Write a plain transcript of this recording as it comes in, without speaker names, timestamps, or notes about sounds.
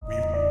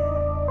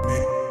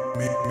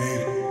My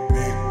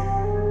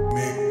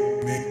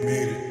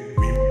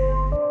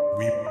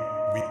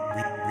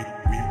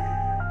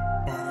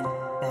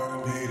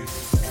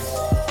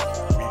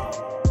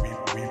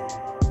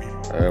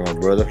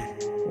brother,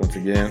 once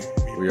again,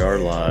 we are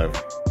live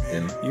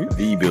in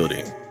the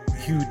building.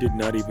 You did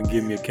not even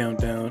give me a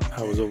countdown.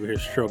 I was over here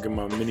stroking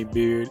my mini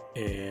beard,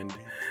 and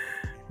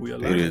we are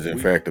live. It is, in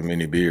fact, a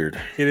mini beard.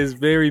 It is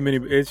very mini.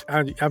 It's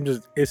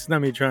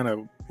not me trying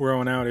to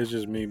roll out. It's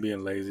just me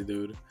being lazy,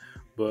 dude.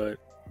 But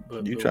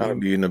you trying to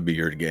be in the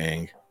beard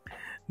gang?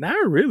 Not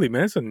really,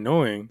 man. It's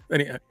annoying.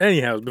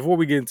 Anyhow, before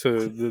we get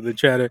into the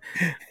chatter,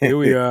 here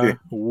we are.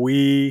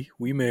 We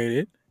made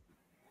it.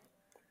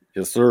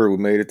 Yes, sir. We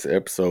made it to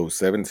episode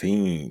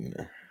 17.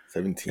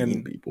 17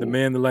 and people. The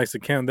man that likes to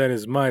count, that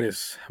is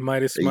Midas.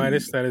 Midas.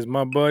 That is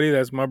my buddy.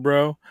 That's my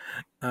bro.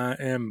 I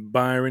am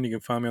Byron. You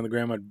can find me on the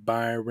gram at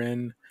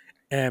Byron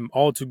M.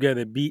 All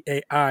together,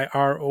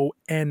 BAIRONM.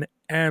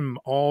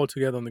 All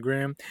together on the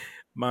gram.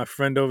 My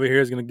friend over here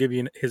is going to give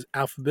you his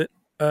alphabet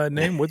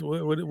name.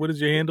 What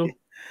is your handle?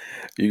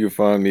 You can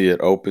find me at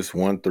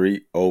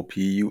Opus13,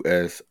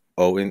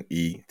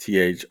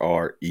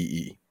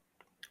 OPUSONETHREE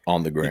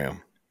on the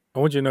gram. I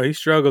want you to know he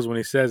struggles when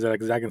he says that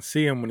because I can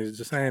see him when he's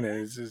just saying it.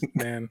 It's just,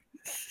 man,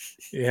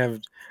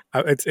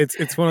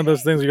 it's one of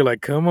those things where you're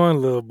like, come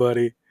on, little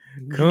buddy.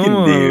 Come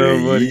on,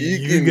 little buddy.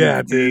 You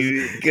got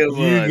this. Come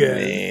on,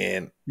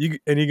 man. You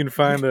can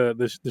find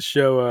the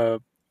show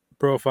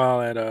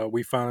profile at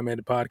We Finally Made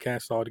a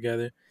Podcast all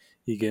together.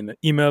 You can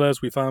email us,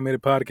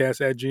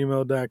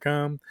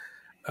 wefinallymadepodcast@gmail.com.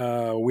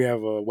 We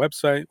have a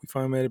website,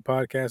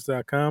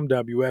 wefinallymadepodcast.com,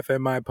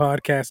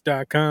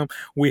 wfmipodcast.com.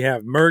 We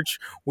have merch.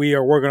 We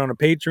are working on a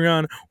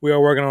Patreon. We are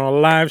working on a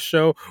live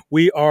show.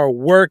 We are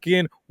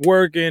working.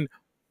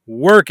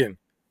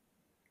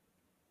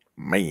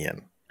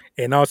 Man.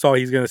 And that's all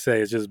he's going to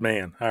say is just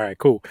man. All right,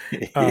 cool.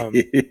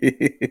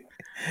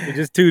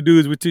 Just two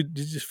dudes with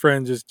just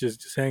friends,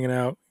 just hanging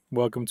out.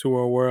 Welcome to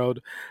our world.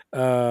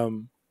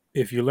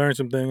 If you learn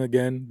something,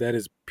 again, that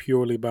is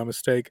purely by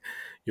mistake.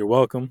 You're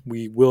welcome.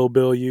 We will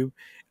bill you.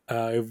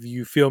 If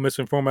you feel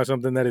misinformed by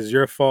something, that is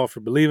your fault for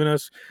believing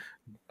us.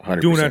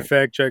 100%. Do not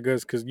fact check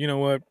us because you know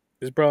what?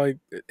 It's probably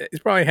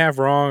half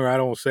wrong, or I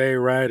don't say it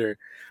right, or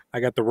I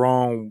got the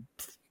wrong.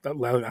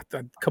 A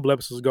couple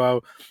episodes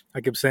ago,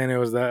 I kept saying it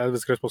was that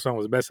Elvis Crespo song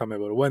was the best time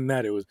ever, but it wasn't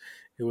that. It was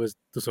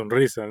Tu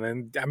Sonrisa,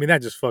 and I mean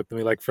that just fucked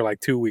me for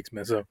 2 weeks,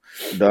 man. So,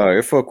 dog,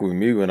 it fucked with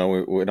me when I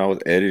was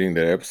editing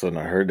that episode and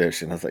I heard that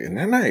shit. And I was like, and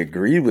then I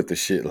agreed with the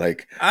shit.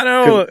 Like, I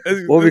know.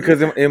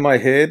 Because in my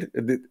head,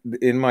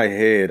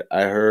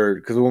 I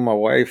heard because when my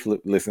wife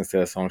listens to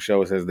that song, she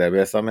always says that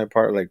best time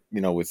part, like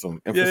with some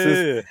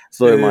emphasis. Yeah.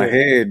 So in my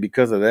head,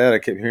 because of that, I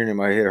kept hearing in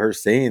my head her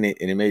saying it,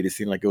 and it made it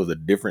seem like it was a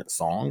different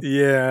song.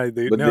 Yeah,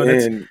 dude. But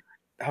then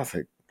I was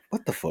like,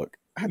 what the fuck?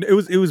 It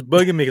was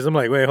bugging me because I'm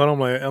like, wait,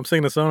 hold on, I'm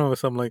singing the song or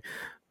something.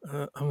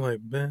 I'm like,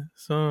 best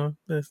song.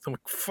 I'm like,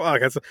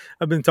 fuck.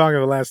 I've been talking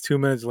for the last 2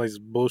 minutes like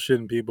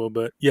bullshitting people,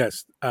 but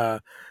yes, I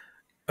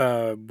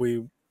had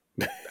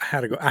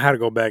to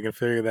go back and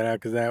figure that out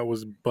because that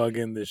was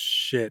bugging the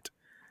shit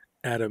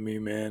out of me,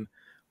 man.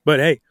 But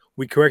hey,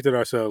 we corrected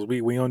ourselves.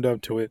 We owned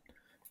up to it,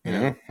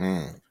 and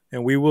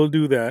we will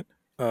do that.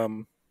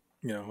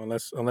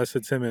 Unless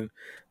it's him and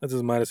that's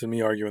just Midas and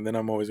me arguing, then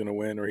I'm always gonna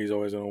win or he's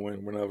always gonna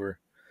win.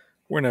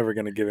 We're never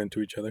gonna give in to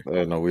each other.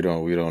 No, we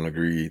don't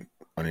agree.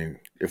 I mean,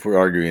 if we're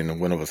arguing,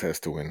 one of us has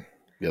to win,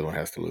 the other one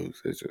has to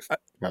lose. It's just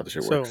how the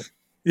shit works.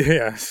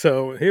 Yeah,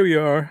 so here we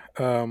are.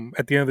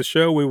 At the end of the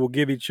show, we will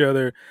give each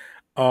other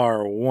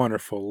our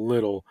wonderful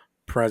little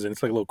present.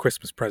 It's like a little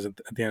Christmas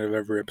present at the end of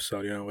every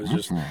episode. It's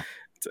just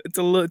it's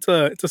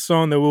a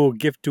song that we will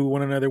gift to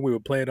one another. We will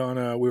play it on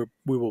we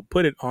will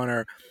put it on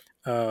our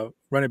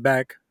Run It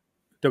Back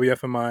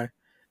WFMI,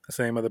 the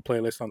same other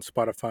playlist on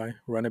Spotify.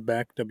 Run It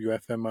Back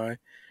WFMI.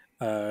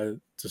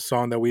 It's a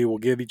song that we will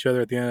give each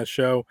other at the end of the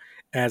show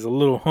as a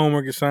little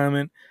homework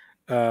assignment.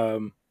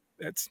 We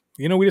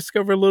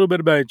discovered a little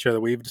bit about each other.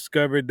 We've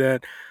discovered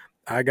that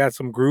I got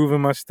some groove in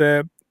my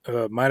step.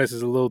 Midas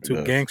is a little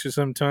too gangster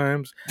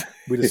sometimes.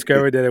 We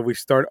discovered that if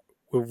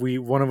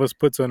one of us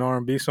puts an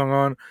R&B song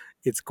on,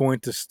 it's going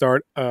to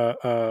start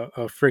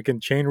a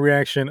freaking chain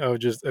reaction of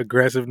just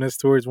aggressiveness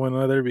towards one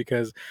another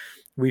because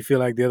we feel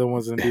like the other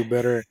one's gonna do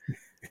better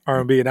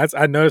R&B. And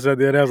I noticed that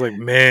the other day, I was like,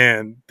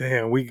 man,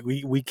 damn,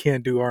 we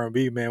can't do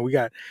R&B, man. We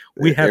have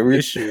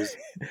issues.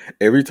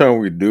 Every time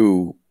we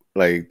do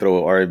like throw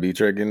an R&B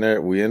track in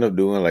there, we end up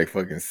doing like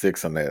fucking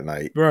 6 on that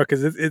night, bro.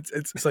 Because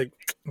it's like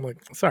I'm like,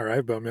 it's all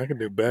right, but I mean, I can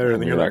do better.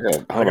 And then you're like,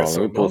 hold on, let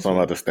me pull something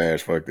out the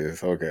stash. Fuck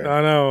this, okay.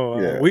 I know.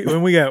 Yeah.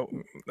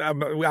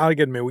 I'll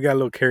admit, we got a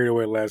little carried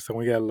away last time.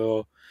 We got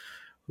a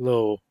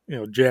little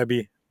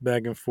jabby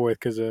back and forth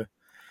because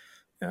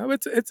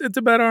it's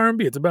about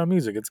R&B. It's about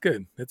music. It's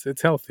good.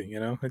 It's healthy.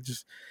 It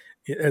just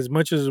as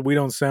much as we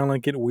don't sound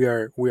like it, we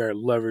are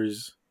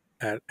lovers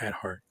at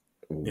heart.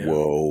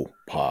 Whoa,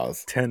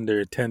 pause.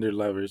 Tender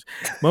lovers.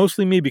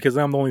 Mostly me because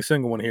I'm the only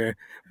single one here.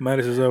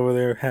 Midas is over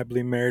there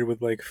happily married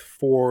with like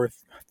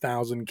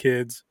 4,000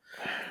 kids.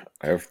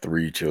 I have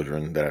 3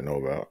 children that I know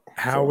about.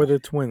 How So are the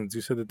twins?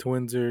 You said the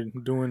twins are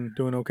doing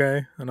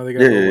okay. I know they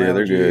got yeah, little yeah,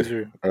 they're good. allergies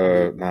or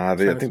was it Nah, I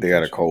sinus think they got a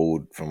infection?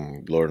 cold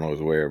from Lord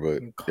knows where,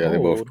 but yeah, they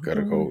both Cold. got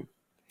a cold.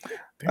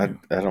 I Damn.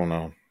 I don't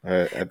know.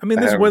 I mean,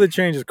 I this have weather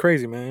change is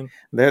crazy, man.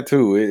 that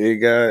too.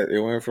 It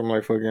went from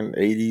like fucking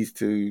 80s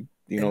to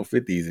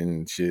 50s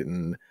and shit,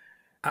 and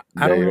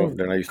I don't know.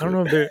 they're not used I don't to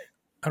know if they're.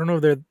 I don't know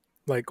if they're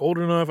like old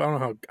enough. I don't know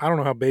how. I don't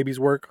know how babies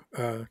work.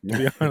 To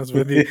be honest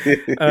with you,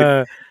 it.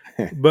 uh,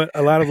 but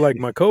a lot of like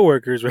my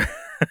coworkers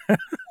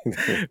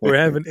were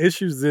having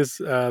issues these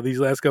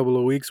last couple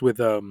of weeks with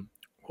what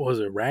was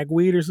it,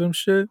 ragweed or some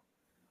shit?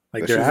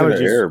 Like That their shit's in the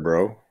allergies, air,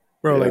 bro.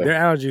 bro. Like Yeah, their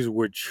allergies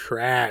were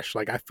trash.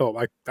 Like I felt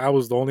like I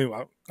was the only.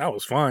 I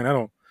was fine. I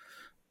don't.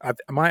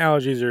 My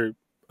allergies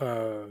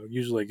are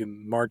usually like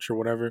in March or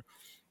whatever.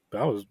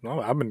 But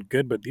I've been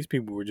good. But these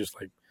people were just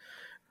like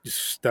just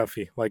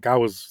stuffy. Like I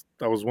was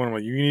wondering,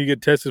 like, you need to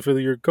get tested for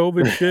your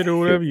COVID shit or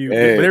whatever. But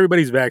man,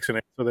 everybody's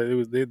vaccinated, so that it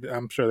was.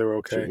 I'm sure they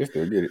were shit, okay. they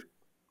still get it.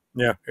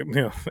 Yeah,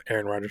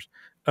 Aaron Rodgers.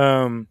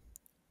 Um,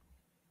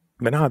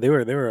 but no, they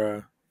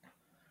were.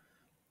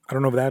 I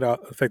don't know if that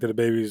affected the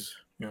babies.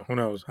 Who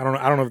knows? I don't know.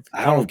 I don't know.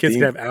 I I don't know if don't kids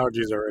can think. have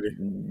allergies already.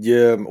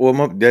 Yeah,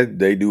 well,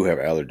 they do have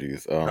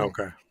allergies.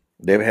 Okay.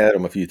 They've had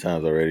them a few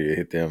times already. It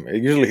hit them.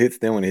 It usually hits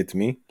them when it hits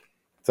me.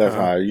 So Uh that's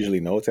how huh. I usually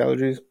know it's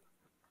allergies.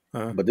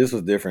 Uh But this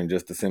was different.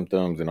 Just the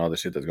symptoms and all the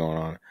shit that's going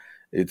on.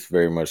 It's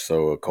very much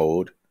so a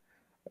cold.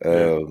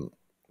 yeah. Um,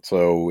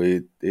 so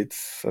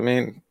it's. I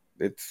mean,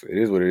 it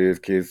is what it is.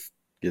 Kids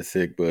get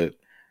sick, but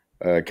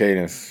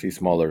Cadence, she's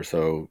smaller,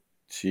 so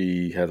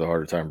she has a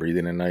harder time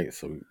breathing at night.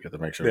 So you have to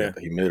make sure we got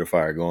Yeah. the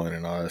humidifier going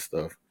and all that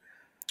stuff.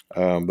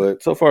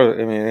 But so far, I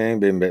mean, it ain't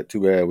been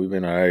too bad. We've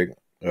been all right.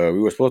 We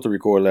were supposed to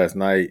record last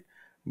night,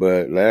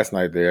 but last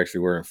night they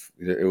actually weren't.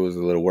 It was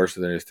a little worse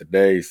than it is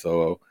today.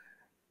 So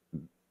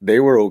they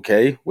were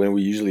okay when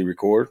we usually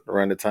record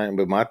around the time.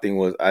 But my thing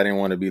was, I didn't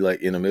want to be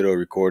like in the middle of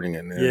recording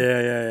and then,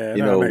 Yeah. Yeah. Yeah.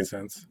 you No, that makes know,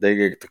 sense. they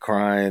get to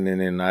crying and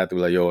then I have to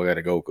be like, yo, I got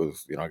to go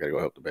because, I got to go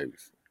help the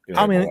babies.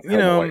 I mean, Help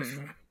my wife.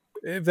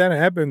 if that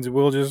happens,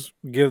 we'll just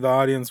give the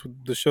audience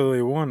the show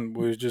they want. It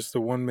was just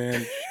a one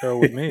man show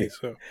with me,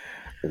 so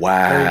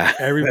Wow. That's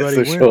everybody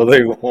the show wins.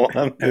 they want.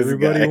 This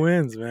Everybody guy.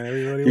 wins, man.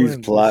 Everybody He's wins.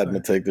 Just plotting to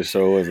take the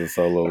show as a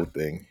solo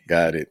thing.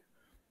 Got it.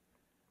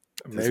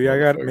 This maybe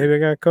motherfucker. I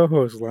got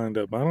co-hosts lined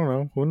up. I don't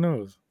know. Who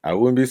knows? I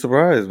wouldn't be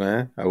surprised,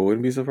 man. I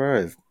wouldn't be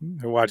surprised.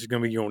 Watch, it's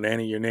gonna be your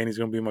nanny. Your nanny's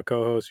gonna be my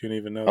co-host. You don't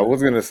even know I that.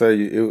 was gonna say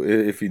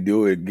if you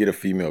do it, get a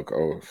female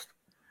co-host.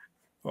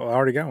 Well, I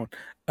already got one.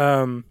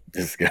 Um,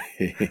 This guy.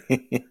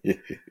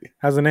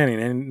 how's the nanny?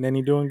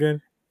 Nanny doing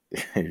good?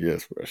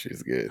 Yes, bro,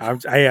 she's good.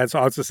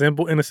 It's a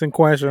simple, innocent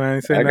question. I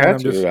ain't I saying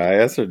that. got you. I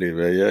answered it,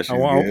 man. Yeah, she's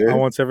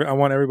good. I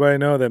want everybody to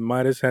know that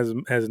Midas has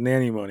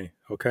nanny money.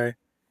 Okay,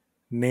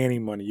 nanny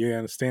money. You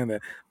understand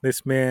that?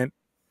 This man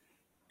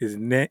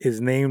is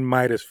named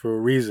Midas for a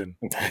reason.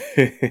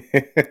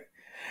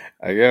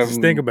 I got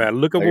Just think about it.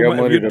 Look up I what got my,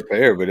 if money you. to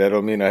pay her, but that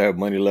don't mean I have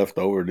money left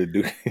over to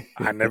do.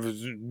 I never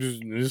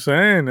just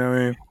saying. I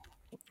mean,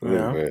 you Look,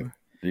 know, man,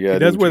 you he gotta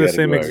do does what wear you the gotta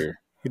same do out here.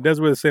 he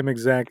does wear the same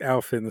exact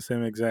outfit and the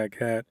same exact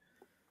hat.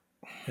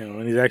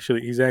 And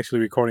he's actually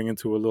recording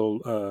into a little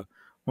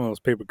one of those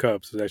paper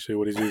cups. Is actually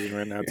what he's using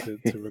right now to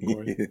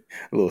record. A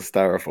little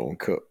styrofoam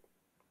cup.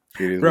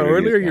 It is Bro,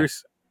 what it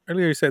is now.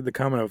 earlier you said the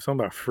comment of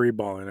something about free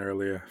balling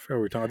earlier. I forgot what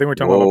we were talking. I think we were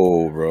talking about.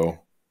 Whoa, bro.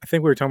 I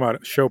think we were talking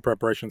about show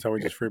preparations. How we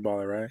just free ball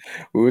it, right?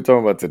 We were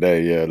talking about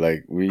today, yeah.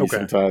 Like we Okay.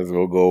 sometimes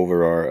we'll go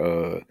over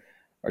our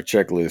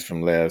checklist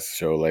from last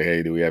show. Like,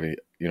 hey, do we have any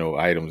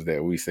items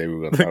that we say we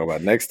are gonna talk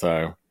about next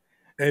time?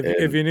 If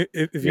And you knew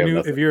we have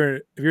nothing. if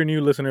you're a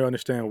new listener,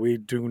 understand we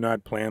do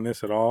not plan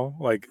this at all.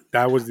 Like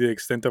that was the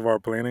extent of our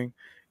planning.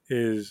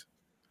 Is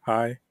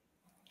hi,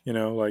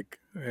 like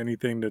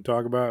anything to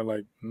talk about.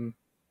 Like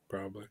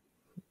probably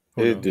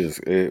who knows.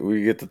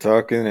 We get to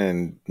talking,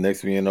 and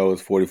next thing you know,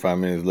 it's 45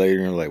 minutes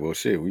later, and like, well,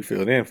 shit, we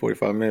filled in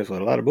 45 minutes with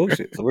a lot of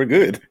bullshit, so we're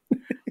good.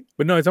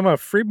 But no, it's talking about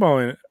free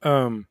balling.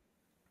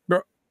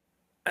 Bro,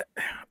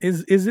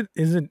 is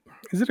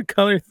it a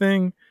color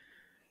thing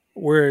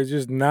where it's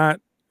just not?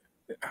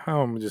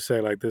 How am I just say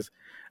it like this?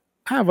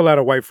 I have a lot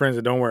of white friends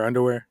that don't wear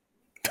underwear.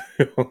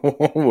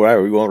 All right,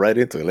 we're going right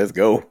into it. Let's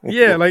go.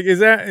 Yeah, like is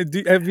that?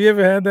 Have you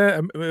ever had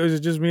that? Is it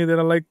just me that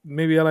I like?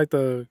 Maybe I like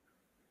to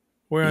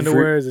wear You free?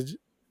 underwear. Is it?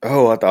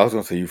 Oh, I thought I was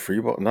gonna say you free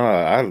ball. No, No,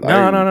 I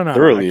no, no, no. I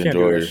thoroughly can't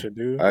do enjoy that it. shit,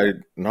 dude. I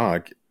no,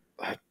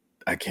 I,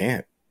 I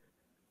can't.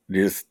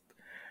 Just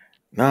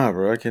nah,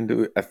 bro. I can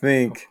do it. I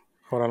think.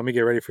 Hold on, let me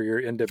get ready for your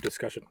in-depth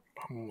discussion.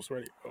 I'm almost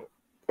ready. Oh,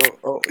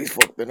 Oh, he's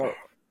fucked it up.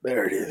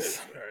 There it there it is.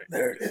 is. All right,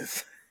 There it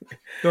is.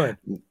 go ahead.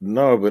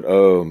 No, but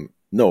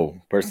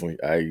no. Personally,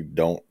 I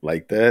don't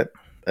like that.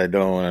 I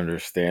don't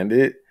understand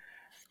it.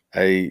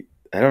 I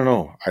I don't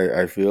know.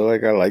 I feel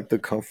like I like the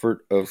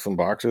comfort of some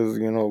boxes.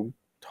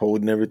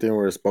 Holding everything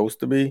where it's supposed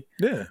to be,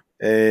 Yeah,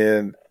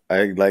 and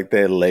I like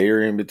that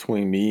layer in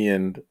between me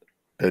and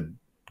the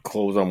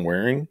clothes I'm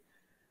wearing.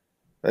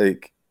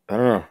 Like I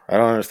don't know. I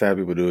don't understand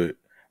how people do it.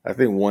 I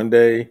think one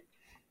day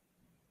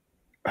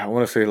I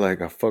want to say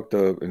like I fucked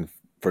up and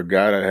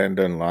forgot I hadn't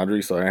done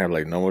laundry, so I had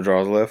like no more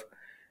drawers left,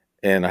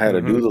 and I had to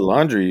Mm-hmm. do the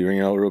laundry,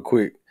 real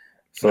quick.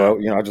 Yeah.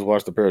 So I just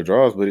washed a pair of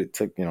drawers, but it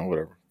took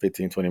whatever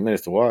 15, 20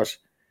 minutes to wash,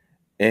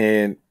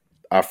 and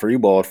I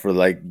freeballed for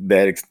like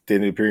that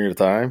extended period of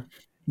time,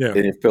 Yeah.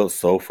 and it felt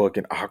so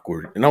fucking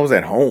awkward. And I was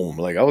at home,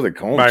 like I was at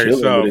home By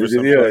chilling, but yourself it or was just,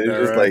 some shit yeah, like it that,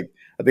 was just right? like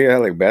I think I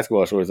had like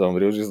basketball shorts on,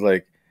 but it was just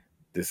like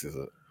this is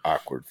an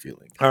awkward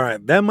feeling. All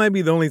right. That might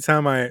be the only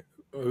time I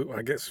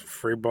guess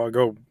free ball,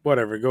 go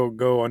whatever, go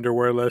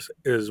underwearless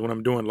is when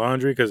I'm doing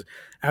laundry because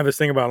I have this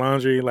thing about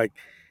laundry. Like,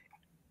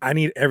 I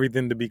need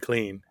everything to be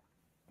clean.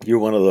 You're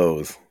one of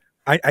those.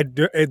 I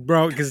do it,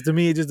 bro, because to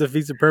me it just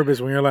defeats the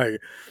purpose when you're like,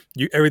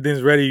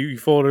 everything's ready, you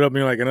fold it up, and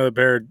you're like another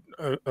pair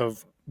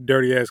of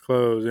dirty ass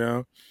clothes.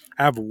 I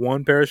have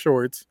one pair of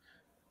shorts.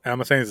 I'm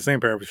not saying it's the same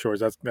pair of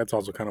shorts. That's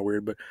also kind of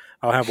weird, but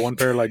I'll have one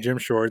pair of like gym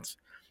shorts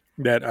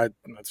that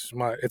it's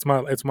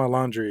my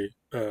laundry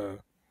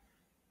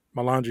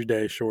my laundry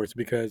day shorts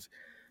because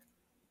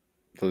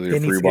Those are your it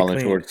free needs to get balling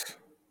clean. shorts.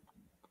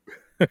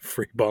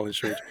 Free balling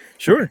shorts,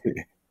 sure.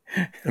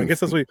 I guess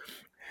that's what.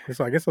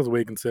 So I guess that's the way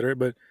you consider it.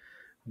 But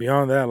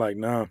beyond that, like,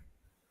 no.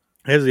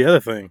 Here's the other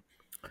thing.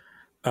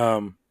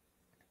 Um,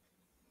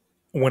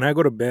 when I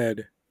go to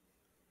bed,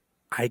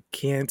 I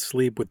can't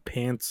sleep with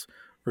pants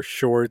or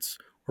shorts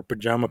or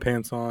pajama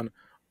pants on,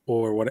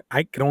 or what.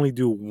 I can only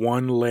do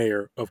one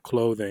layer of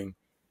clothing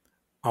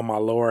on my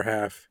lower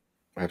half,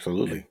 and,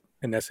 Absolutely.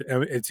 and that's it.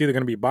 It's either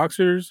going to be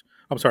boxers.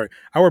 I'm sorry,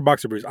 I wear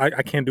boxer briefs. I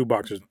can't do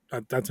boxers.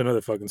 That's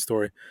another fucking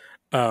story.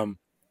 Um,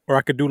 or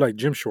I could do like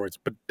gym shorts,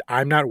 but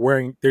I'm not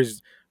wearing.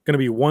 There's going to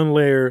be one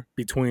layer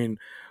between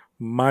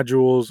my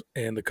jewels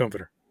and the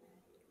comforter.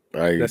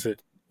 I That's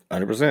it.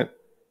 100%.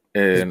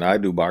 'Cause- And I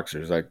do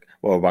boxers, like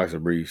boxer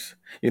briefs.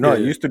 I yeah,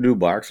 used to do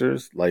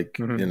boxers like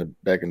hmm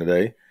back in the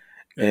day,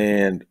 yeah,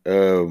 and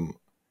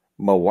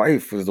my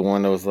wife was the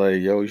one that was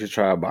like, "Yo, you should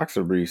try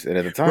boxer briefs." And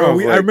at the time, I bro.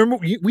 was I like, remember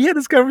we had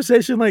this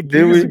conversation like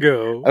 "Did years we?"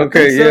 ago. I think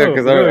Okay, yeah, so.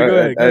 because Go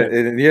ahead, go ahead.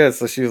 and yeah,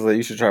 so she was like,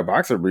 "You should try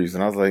boxer briefs,"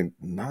 and I was like,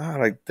 "Nah,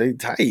 like they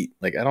tight.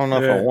 Like I don't know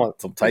if I Yeah,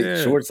 want some tight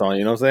yeah, shorts on."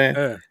 You know what I'm saying?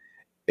 yeah,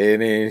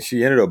 And then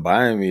she ended up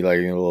buying me like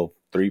a little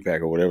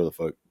 3-pack or whatever the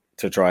fuck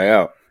to try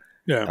out.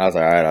 yeah, And I was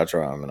like, all right, I'll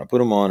try them. And I put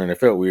them on, and it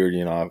felt weird,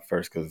 at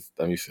first because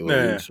I'm used to a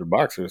little yeah, looser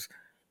boxers.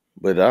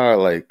 But I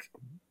like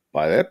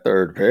by that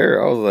third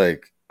pair, I was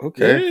like,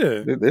 okay,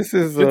 yeah. this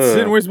is It's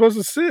sitting where it's supposed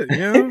to sit.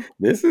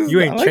 this is You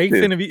I ain't like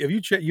this. chafing if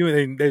you check.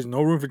 There's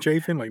no room for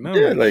chafing. Like none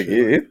of Yeah, that like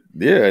shit. Like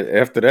yeah.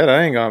 After that,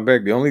 I ain't gone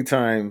back. The only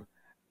time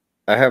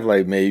I have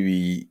like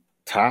maybe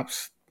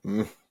tops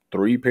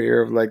 3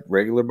 pair of like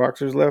regular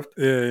boxers left.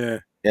 yeah,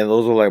 And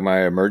those were like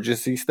my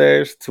emergency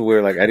stash to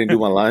where like I didn't do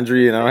my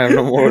laundry and I don't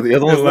have no more of the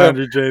other the ones left.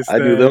 laundry J I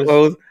do stash.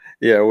 those.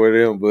 Yeah, I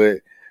wear them. But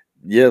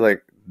yeah,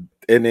 like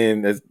and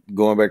then that's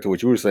going back to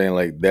what you were saying,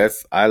 like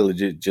that's I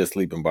legit just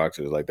sleep in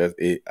boxers. Like that's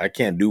it. I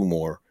can't do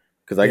more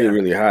because I get Yeah,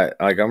 really hot.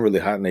 Like I'm really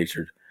hot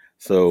natured.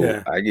 So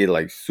yeah, I get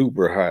like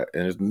super hot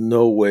and there's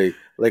no way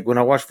like when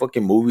I watch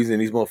fucking movies and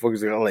these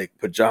motherfuckers got like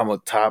pajama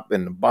top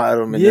and the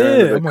bottom and they're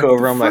under yeah. the I'm like, what the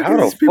cover. I'm like, fuck how is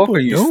the these fuck people are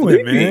you doing,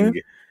 sleeping? man?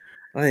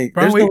 Like,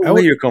 Bro, there's no wait,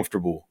 way you're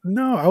comfortable.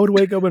 no, I would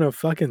wake up in a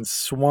fucking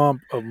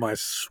swamp of my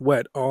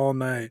sweat all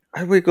night,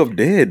 I wake up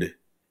dead.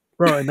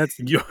 bro. And that's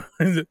you.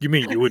 You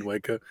mean you would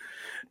wake up?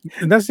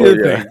 And that's the But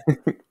other yeah, thing.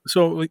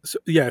 So,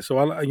 yeah. So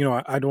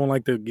I don't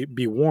like to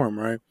be warm,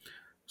 right?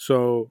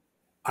 So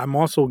I'm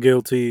also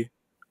guilty.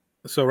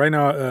 So right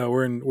now,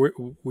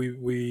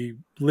 we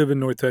live in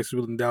North Texas,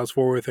 in Dallas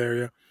Fort Worth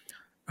area.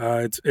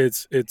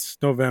 It's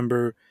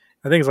November.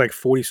 I think it's like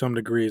 40 some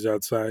degrees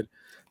outside,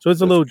 so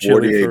it's a it's little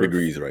chilly 48 for.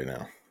 degrees right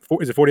now.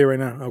 Is it 48 right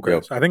now? Okay,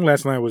 Yep. so I think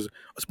last night was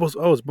supposed.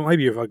 Oh, it's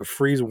maybe like a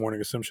freeze warning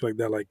or some shit like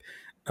that,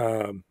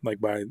 like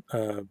by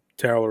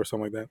Terrell or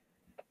something like that.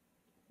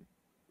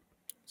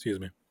 Excuse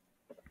me.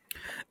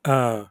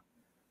 Uh,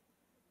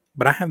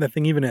 but I have that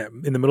thing even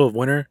in the middle of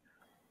winter.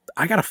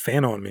 I got a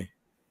fan on me.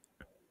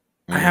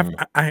 I have Hmm.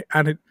 I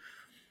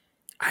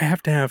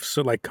have to have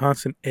so like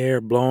constant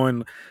air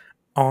blowing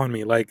on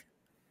me, like,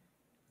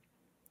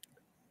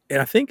 and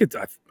I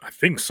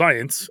think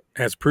science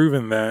has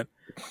proven that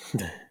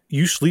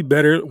you sleep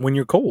better when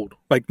you're cold,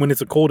 like when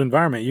it's a cold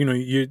environment.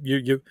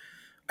 You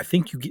I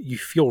think you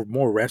feel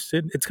more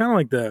rested. It's kind of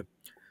like the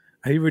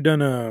have you ever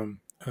done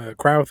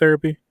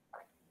cryotherapy?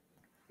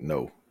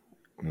 No,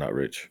 I'm not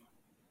rich.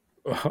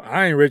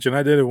 I ain't rich, and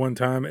I did it one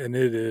time, and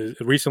it is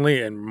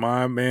recently, and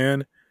my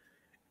man,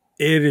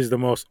 it is the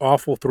most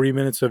awful 3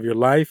 minutes of your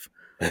life.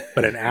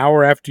 But an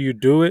hour after you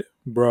do it,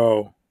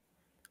 bro,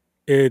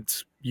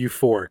 it's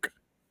euphoric.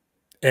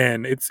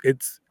 And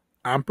it's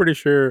I'm pretty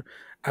sure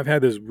I've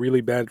had this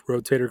really bad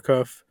rotator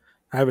cuff.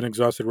 I have an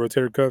exhausted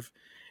rotator cuff,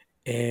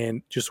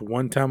 and just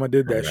one time I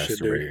did From that shit,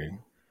 dude. masturbating.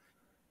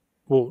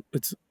 Well,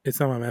 it's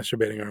not my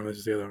masturbating arm. This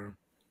is the other arm.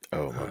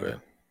 Oh, my Uh,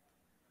 bad.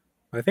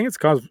 I think it's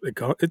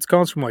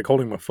caused from like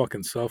holding my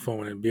fucking cell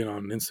phone and being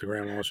on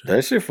Instagram and all shit.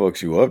 That shit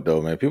fucks you up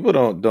though, man. People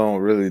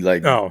don't really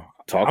like Oh,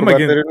 talk I'm about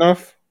that again.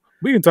 enough.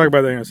 We can talk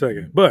about that in a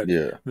second. But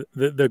Yeah.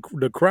 the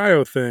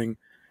cryo thing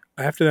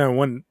after that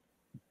one,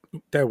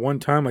 that one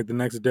time, like the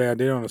next day, I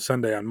did it on a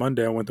Sunday. On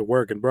Monday, I went to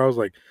work, and bro, I was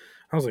like,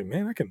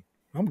 man,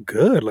 I'm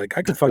good. Like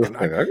I can fucking,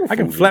 Like, I can I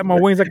can fool flap my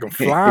wings. I can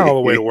fly all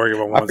the way to today. work if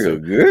I I want feel to.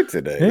 good Hell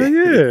today.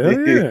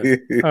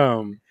 yeah, hell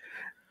yeah.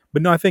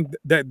 But no, I think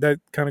that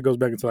kind of goes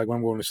back into like when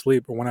I'm going to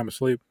sleep or when I'm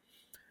asleep.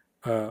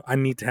 I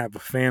need to have a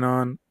fan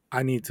on.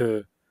 I need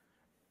to.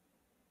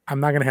 I'm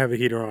not gonna have a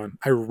heater on.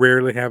 I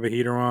rarely have a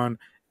heater on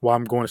while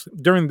I'm going to sleep.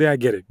 During the day. I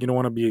get it. You don't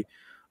want to be,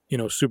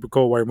 super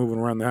cold while you're moving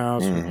around the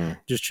house or Hmm.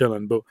 just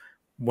chilling. But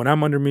when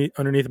I'm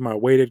underneath my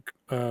weighted,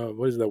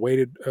 what is that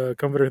weighted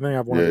comforter thing? I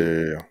have one Yeah, of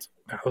those.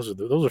 yeah, yeah.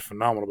 Those are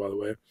phenomenal, by the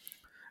way.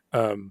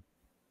 Um,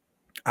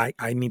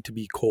 I need to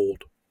be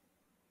cold.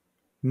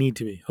 Need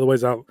to be.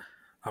 Otherwise,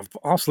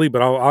 I'll sleep,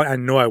 but I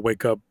know I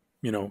wake up,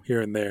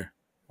 here and there.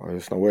 Well,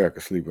 there's no way I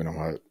could sleep when I'm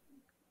hot.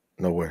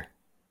 No way.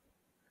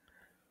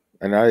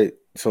 And I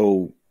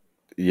so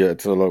yeah,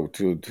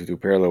 to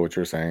parallel what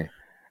you're saying,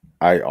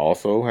 I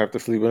also have to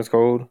sleep when it's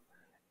cold.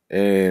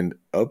 And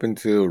up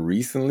until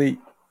recently,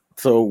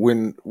 so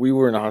when we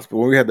were in the hospital,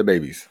 when we had the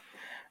babies,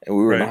 and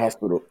we were in the Right.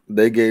 hospital,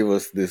 they gave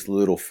us this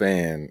little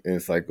fan. And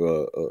it's like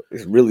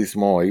it's really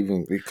small.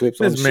 Even it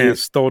clips on This the man shit.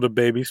 stole the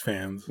baby's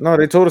fans. No,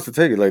 they told us to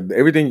take it. Like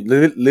everything,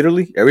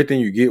 literally everything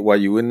you get while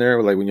you in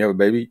there. Like when you have a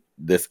baby,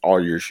 that's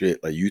all your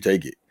shit. Like you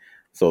take it.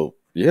 So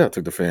yeah, I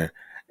took the fan,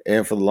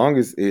 and for the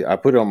longest, I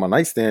put it on my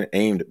nightstand,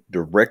 aimed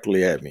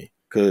directly at me,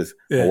 because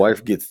my Yeah.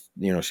 wife gets,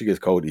 she gets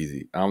cold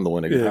easy. I'm the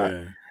one that gets hot,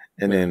 Yeah.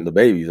 and Yeah. then the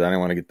babies, I didn't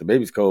want to get the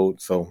babies cold,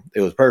 so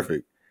it was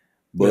perfect.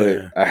 But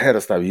Yeah. I had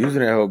to stop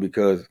using that hoe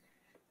because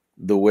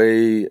the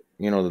way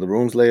the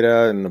room's laid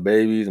out and the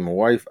babies and my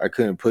wife, I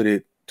couldn't put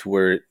it to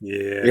where it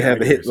Yeah. had I to get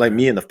what you're hit like saying.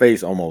 me in the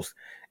face almost,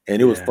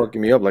 and it was Yeah.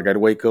 fucking me up. Like I'd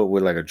wake up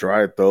with like a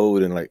dry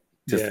throat and like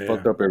Yeah. just Yeah.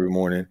 fucked up every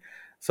morning.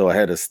 So I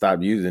had to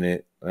stop using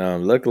it.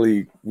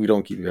 Luckily, we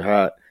don't keep it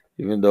hot,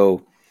 even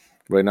though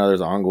right now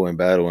there's an ongoing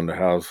battle in the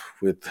house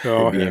with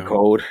Oh it being hell.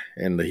 cold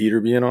and the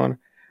heater being on.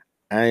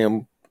 I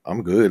am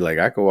I'm good. Like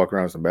I could walk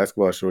around with some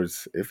basketball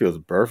shorts. It feels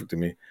perfect to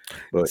me.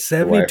 But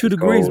the wife 72 is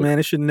degrees, cold. man.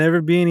 It should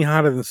never be any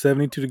hotter than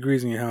 72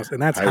 degrees in your house,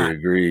 and that's I hot.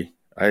 agree.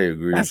 I That's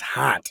agree.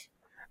 hot.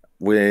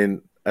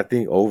 When I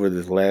think over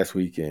this last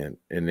weekend,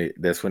 and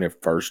that's when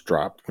it first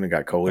dropped, when it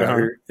got cold Uh out huh.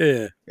 here,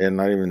 Yeah. and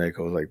not even that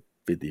cold, like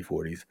 50,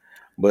 40s.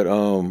 But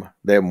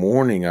that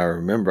morning, I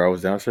remember I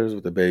was downstairs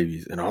with the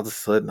babies, and all of a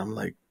sudden, I'm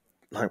like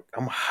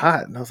I'm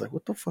hot, and I was like,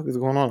 "What the fuck is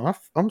going on?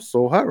 I'm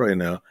so hot right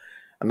now."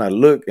 And I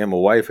look, and my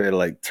wife had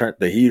like turned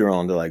the heater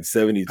on to like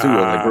 72. I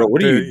was like, "Bro,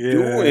 what are you Yeah.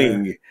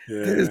 doing?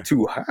 That is Yeah.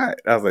 too hot."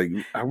 I was like,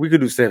 "We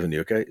could do 70,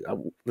 okay?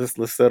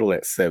 Let's settle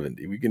at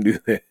 70. We can do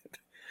that."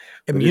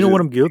 And But you it's know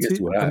what just I'm it gets guilty?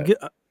 too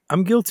hot.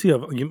 I'm guilty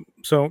of.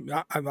 So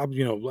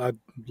I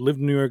lived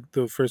in New York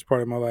the first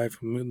part of my life.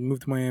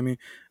 Moved to Miami.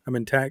 I'm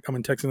in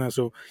Texas now.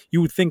 So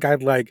you would think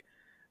I'd like,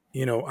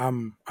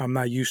 I'm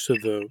not used to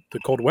the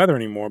cold weather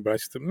anymore,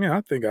 but yeah,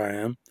 I think I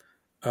am.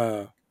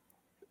 Uh,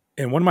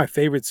 and one of my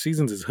favorite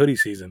seasons is hoodie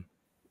season.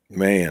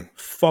 Man,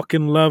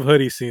 Fucking love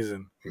hoodie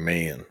season.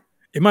 man,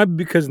 It might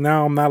be because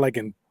now I'm not like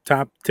in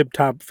tip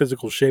top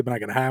physical shape and I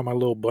can have my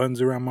little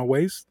buns around my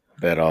waist,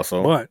 that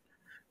also.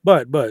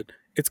 but but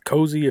it's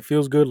cozy. It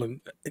feels good.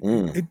 And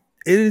Mm,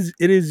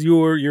 it is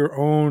your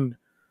own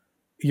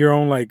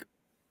like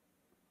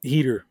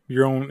heater.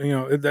 Your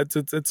own, that's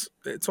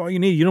it's all you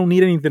need. You don't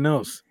need anything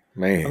else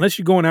man, unless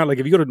you're going out. Like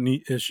if you go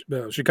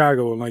to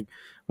Chicago and like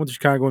went to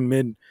Chicago in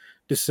mid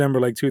December,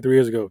 like 2 or 3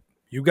 years ago,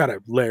 you gotta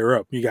layer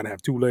up. You gotta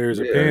have 2 layers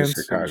of yeah, it's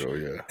pants Chicago,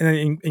 yeah,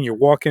 and you're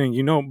walking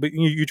and but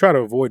you try to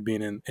avoid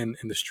being in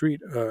the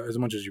street as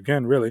much as you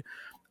can. Really,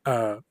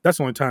 that's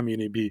the only time you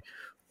need to be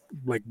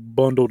like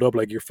bundled up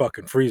like you're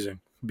fucking freezing.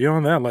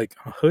 Beyond that, like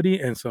a hoodie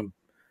and some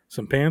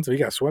pants, or you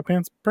got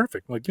sweatpants,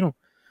 perfect. Like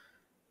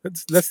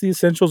that's the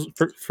essentials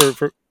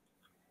for.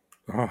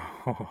 I had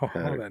Oh,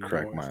 to that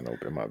crack noise. mine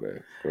open. My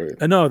bad. Go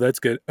ahead. No, that's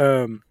good.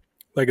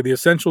 Like the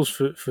essentials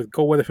for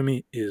cold weather for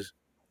me is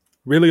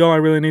really all I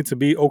really need to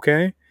be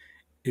okay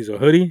is a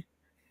hoodie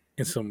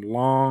and some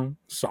long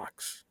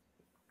socks.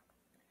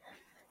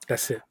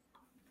 That's it.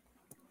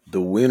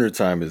 The winter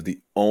time is the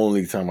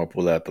only time I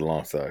pull out the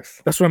long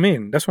socks. That's what I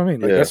mean. That's what I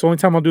mean. Like Yeah, that's the only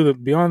time I'll do the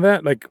beyond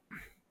that. Like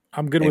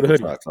I'm good with a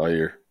ankle hoodie. socks all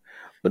year.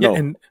 But Yeah, no,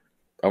 and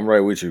I'm right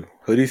with you.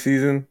 Hoodie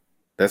season,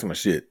 that's my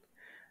shit.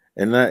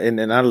 And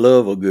I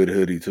love a good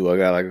hoodie too. I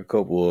got like a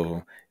couple of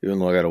them, even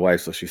though I got a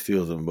wife, so she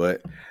steals them.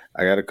 But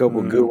I got a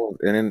couple good mm, ones.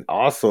 And then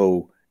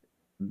also,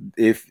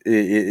 if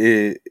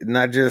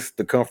not just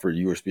the comfort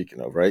you were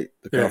speaking of, right?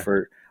 The yeah.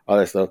 comfort, all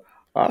that stuff.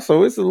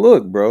 Also, it's a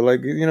look, bro.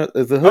 Like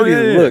it's a Oh hoodie is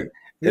yeah, a yeah, look,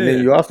 yeah, and then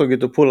yeah, you also get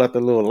to pull out the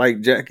little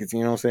light jackets. You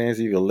know what I'm saying?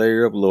 So you can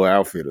layer up a little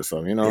outfit or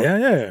something. yeah,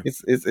 yeah,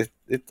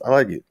 I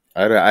like it.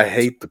 I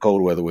hate the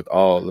cold weather with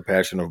all the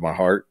passion of my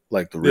heart,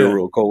 like the yeah,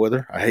 real cold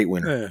weather. I hate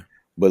winter, yeah.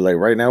 but like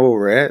right now where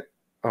we're at,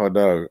 oh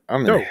dog,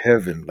 I'm in Dope,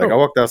 heaven. Like I dope.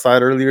 walked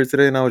outside earlier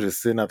today, and I was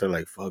just sitting out there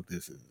like, fuck,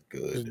 this is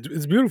good.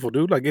 It's beautiful,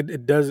 dude. Like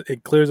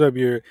it clears up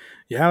your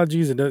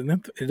allergies.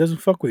 It doesn't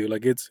fuck with you.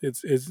 Like it's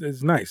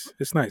nice.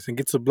 It's nice and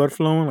gets the blood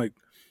flowing. Like,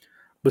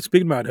 but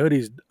speaking about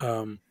hoodies,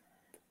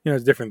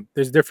 it's different.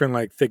 There's different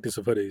like thickness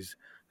of hoodies.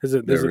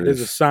 There There's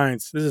a is.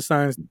 science. There's a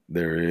science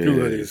There to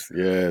hoodies. is.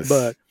 Yes.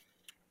 But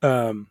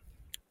um,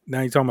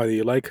 now you're talking about the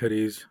you like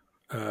hoodies.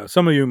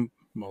 Some of you,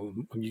 well,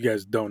 you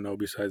guys don't know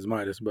besides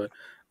Midas, but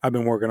I've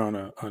been working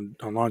on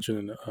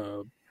launching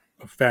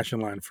a fashion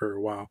line for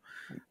a while,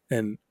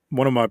 and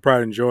one of my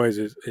pride and joys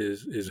is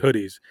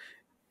hoodies.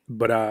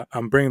 But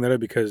I'm bringing that up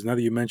because now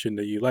that you mentioned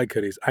that you like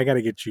hoodies, I got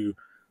to get you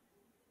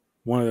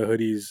one of the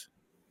hoodies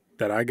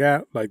that I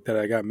got, like that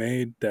I got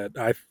made.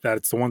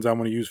 That's the ones I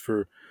want to use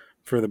for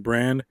the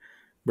brand,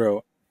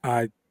 bro.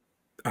 I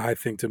I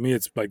think to me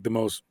it's like the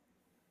most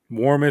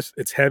warmest.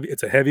 It's heavy.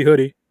 It's a heavy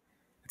hoodie.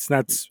 It's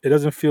not. It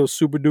doesn't feel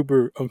super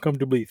duper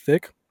uncomfortably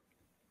thick,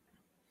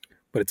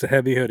 but it's a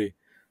heavy hoodie.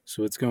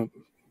 So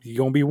you're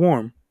gonna be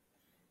warm.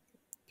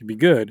 You'll be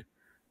good,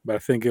 but I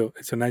think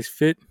it's a nice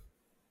fit.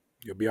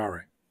 You'll be all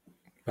right.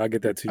 I'll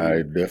get that to I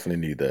you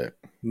definitely need that.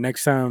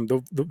 next time.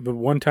 The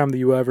one time that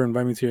you ever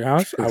invite me to your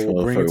house, I This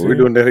will bring it motherfucker. to We're you.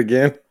 doing that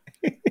again.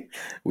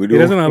 we He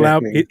doing doesn't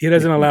allow he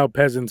doesn't allow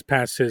peasants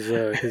past his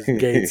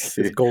gates,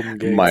 his golden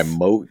my gates.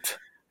 moat.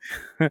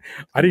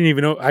 I didn't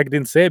even know. I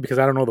didn't say it because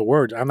I don't know the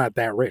words. I'm not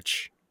that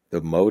rich. The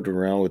moat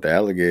around with the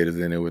alligators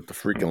in it with the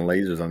freaking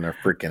lasers on their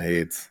freaking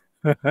heads.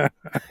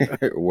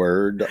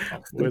 Word.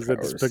 Austin Was that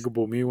Powers.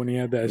 Despicable Me when he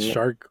had that Mm.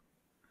 shark?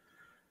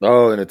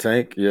 Oh, in a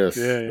tank? Yes.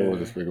 Yeah, That was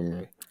yeah.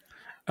 despicable.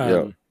 Yeah.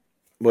 Um,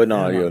 But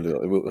no, yeah, yeah, man.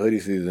 the hoodie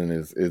season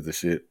is the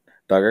shit.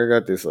 Dog, I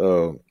got this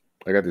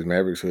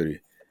Mavericks hoodie,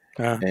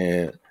 Uh,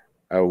 and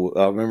I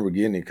remember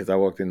getting it because I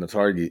walked in the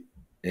Target,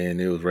 and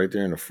it was right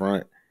there in the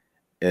front,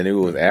 and it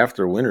was uh,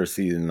 after winter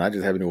season. And I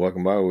just happened to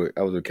walking by with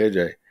I was with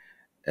KJ,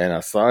 and I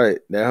saw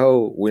it that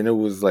whole when it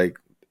was like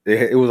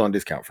it was on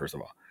discount first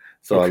of all.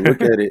 So I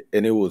look okay. at it,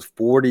 and it was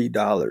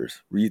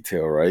 $40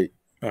 retail, right?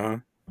 Uh-huh.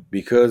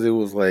 Because it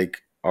was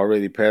like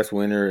already past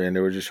winter, and they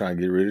were just trying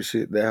to get rid of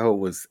shit. That whole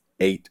was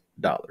 $8.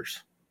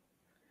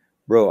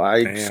 Bro,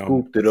 I Damn.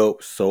 scooped it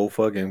up so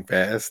fucking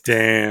fast.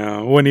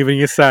 Damn. Wasn't even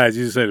your size.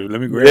 You just said, let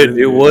me grab It, this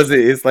it bitch. wasn't.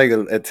 It's like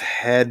a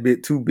tad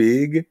bit too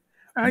big, You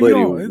but it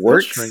don't, it'll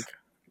works. shrink.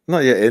 No,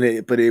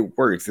 yeah, but it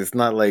works. It's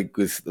not like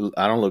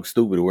I don't look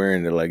stupid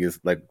wearing it like it's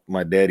like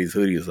my daddy's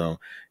hoodie or something.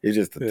 It's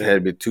just a Yeah.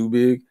 tad bit too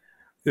big,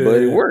 Yeah.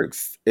 but it Yeah.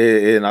 works.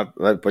 And I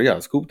like, but yeah, I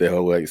scooped that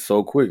whole like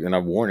so quick, and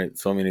I've worn it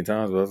so many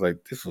times. But I was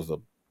like,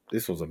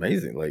 this was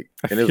amazing. Like,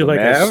 I and it was feel a like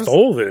I Mavs.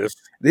 stole this.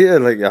 Yeah,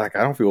 like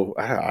I don't feel.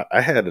 I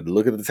had to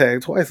look at the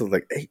tag twice. I was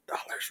like, $8,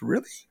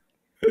 really?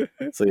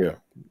 So yeah,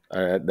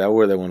 I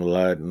wore that one a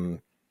lot,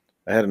 and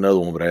I had another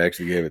one, but I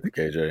actually gave it to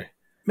KJ.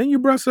 Man, you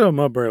brought something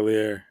up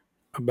earlier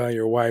about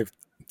your wife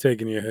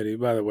taking your hoodie.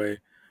 By the way,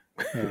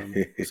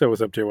 say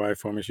what's up to your wife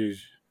for me.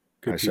 She's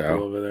I good people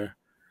shall. over there.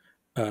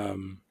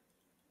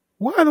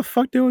 Why the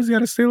fuck they always got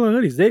to steal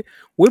hoodies?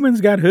 Women's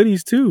got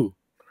hoodies too.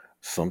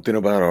 Something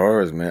about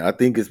ours, man. I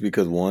think it's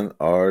because one,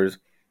 ours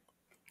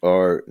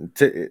are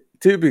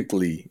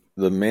typically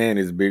the man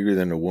is bigger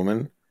than the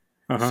woman,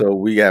 Uh huh. so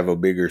we have a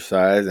bigger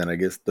size, and I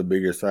guess the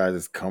bigger size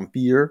is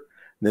comfier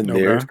than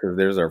theirs Okay. because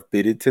theirs are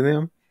fitted to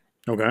them.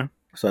 Okay.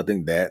 So I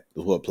think that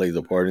is what plays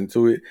a part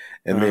into it.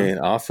 Uh And huh. then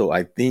also,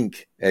 I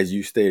think, as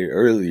you stated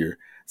earlier,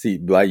 see,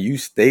 by you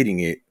stating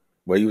it,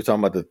 while you were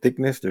talking about the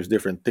thickness, there's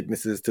different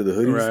thicknesses to the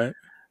hoodies. Right.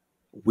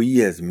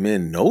 We as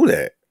men know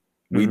that.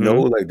 We know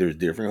Mm-hmm. like there's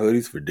different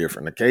hoodies for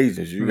different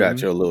occasions. You got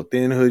Mm-hmm. your little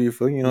thin hoodie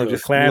for, Little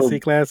just a little,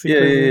 classy yeah,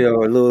 yeah, hoodie. yeah,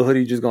 or a little hoodie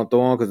you just gonna throw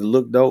on because it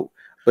look dope,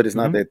 but it's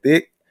not Mm-hmm. that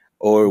thick.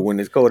 Or when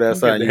it's cold You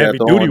outside got and the you got to heavy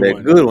throw duty on that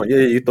one. good one. Yeah,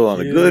 you throw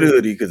on a good Yeah.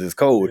 hoodie because it's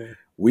cold. Yeah.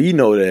 We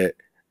know that.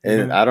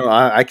 And Mm-hmm.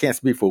 I can't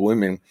speak for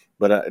women,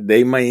 but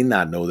they may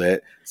not know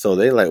that. So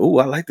they like, oh,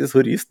 I like this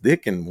hoodie. It's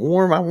thick and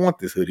warm. I want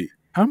this hoodie.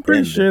 I'm pretty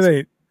And sure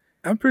they.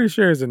 I'm pretty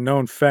sure it's a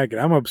known fact,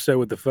 and I'm upset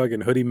with the fucking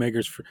hoodie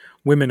makers, for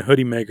women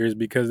hoodie makers,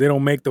 because they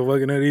don't make the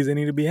fucking hoodies they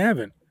need to be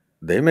having.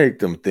 they make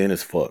them thin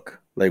as fuck.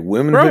 Like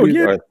women Bro, hoodies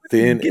yeah, are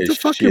thin get as the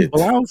fucking shit.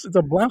 blouse. It's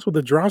a blouse with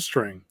a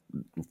drawstring.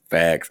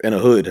 Facts. And a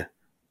hood.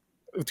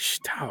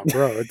 Stop,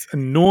 bro. It's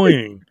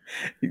annoying.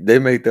 They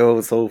make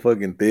those so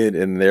fucking thin,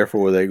 and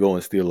therefore they go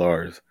and steal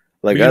ours.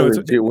 Like But you I know, it's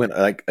legit went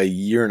like a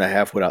year and a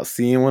half without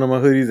seeing one of my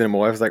hoodies, and my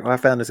wife's like, "Oh, I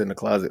found this in the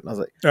closet." And I was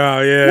like,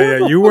 oh yeah, "What yeah.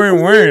 the You fuck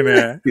weren't wearing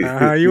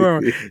that. You were.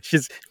 was this?"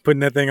 She's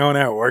putting that thing on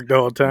at work the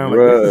whole time. Like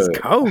this is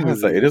Bruh, I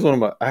was like, "It cozy. is one of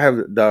my." I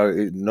have dog.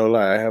 No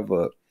lie, I have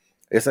a.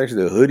 It's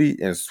actually a hoodie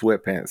and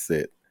sweatpants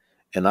set,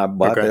 and I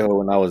bought Okay. that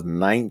when I was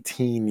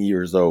 19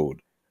 years old.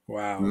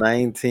 Wow.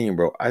 19,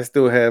 bro. I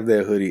still have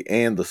that hoodie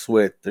and the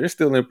sweat. They're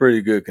still in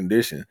pretty good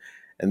condition.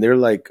 And they're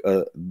like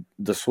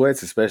the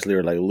sweats especially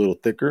are like a little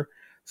thicker.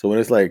 So when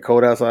it's like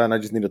cold outside and I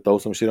just need to throw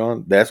some shit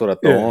on, that's what I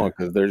throw Yeah. on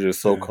because they're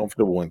just so Yeah.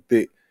 comfortable and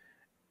thick.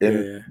 Yeah.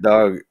 And Yeah.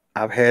 dog,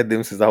 I've had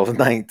them since I was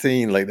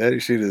 19. Like that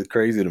shit is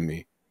crazy to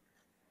me.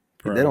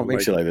 They Bro, don't make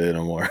like shit like that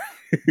no more.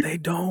 they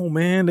don't,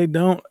 man. They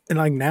don't. And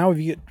like now, if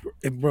you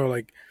get, bro,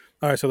 like,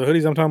 all right. So the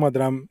hoodies I'm talking about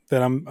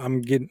that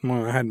I'm getting,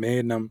 well, I had made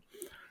and I'm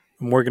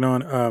working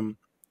on.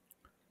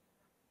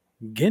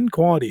 Getting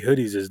quality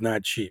hoodies is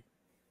not cheap.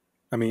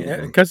 I mean,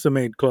 Mm-mm. custom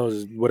made clothes,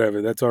 is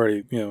whatever. That's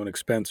already an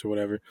expense or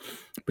whatever.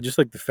 But just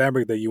like the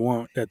fabric that you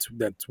want, that's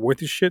worth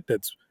the shit.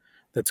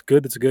 That's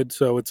good. That's good.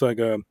 So it's like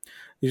a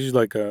usually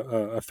like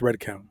a thread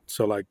count.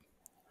 So like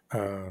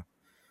uh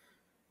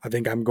I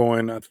think I'm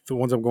going. The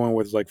ones I'm going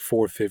with is like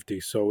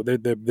 450. So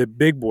they're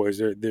big boys.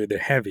 They're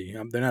heavy.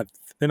 They're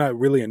not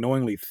really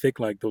annoyingly thick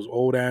like those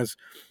old ass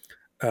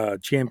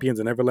champions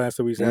and Everlast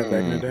that we used to have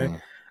back in the day.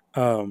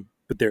 Mm-hmm.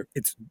 But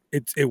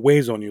it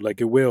weighs on you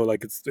like it will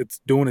like it's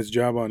doing its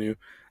job on you.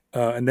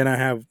 And then I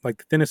have like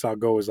the thinnest I'll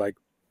go is like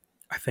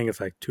I think it's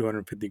like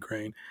 250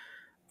 grain.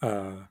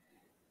 Uh,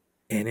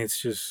 and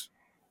it's just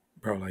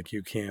bro like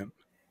you can't.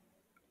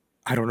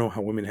 I don't know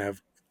how women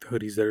have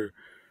hoodies that are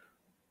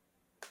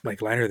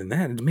like lighter than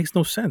that. It makes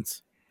no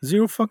sense.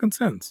 Zero fucking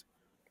sense.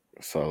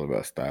 It's all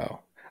about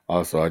style.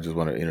 Also, I just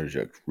want to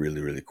interject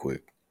really, really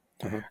quick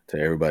Uh-huh. to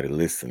everybody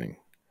listening.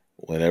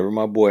 Whenever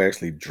my boy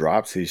actually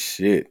drops his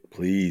shit,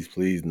 please,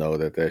 please know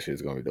that that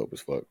shit's gonna be dope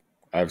as fuck.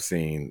 I've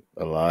seen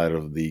a lot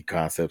of the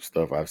concept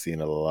stuff. I've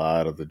seen a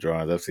lot of the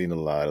drawings. I've seen a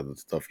lot of the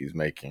stuff he's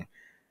making,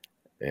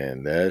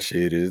 and that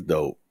shit is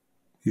dope.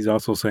 He's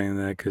also saying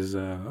that because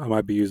I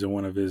might be using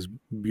one of his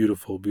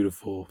beautiful,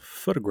 beautiful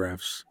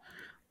photographs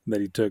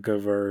that he took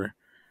of our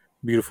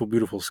beautiful,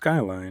 beautiful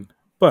skyline.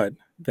 But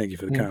thank you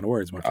for the Hmm. kind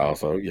words, my friend.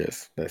 Also,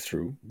 yes, that's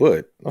true.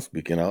 But I'm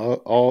speaking of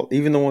all,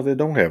 even the ones that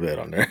don't have that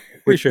on there.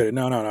 Appreciate it.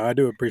 No, no, no. I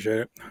do appreciate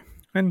it.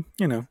 And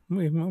you know,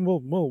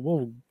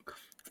 we'll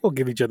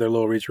give each other a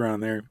little reach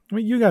around there. I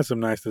mean, you got some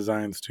nice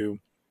designs too.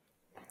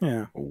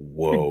 Yeah,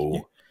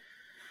 Whoa.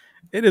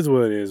 it is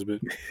what it is. But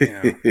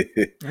yeah,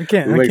 I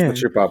can't. Who I makes the can't.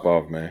 shit pop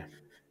off, man?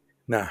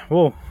 Nah,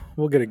 we'll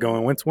get it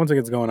going. Once it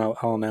gets going,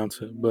 I'll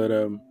announce it. But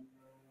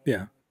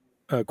yeah.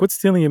 Quit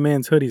stealing your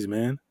man's hoodies,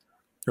 man,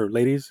 or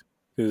ladies,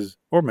 because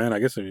or man, I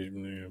guess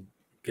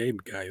gay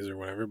guys or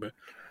whatever. But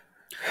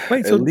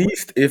wait, At so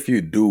least if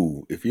you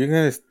do, if you're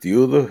gonna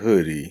steal the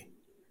hoodie,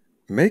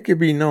 make it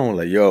be known,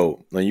 like,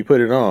 yo, when you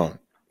put it on,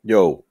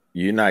 yo,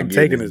 you're not I'm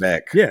getting taking this this.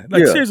 back. Yeah,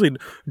 like Yeah, seriously,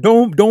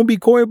 don't be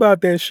coy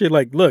about that shit.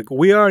 Like, look,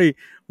 we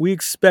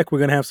expect we're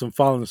gonna have some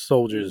fallen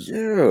soldiers,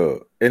 yeah.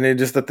 And then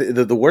just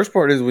the worst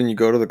part is when you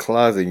go to the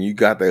closet and you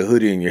got that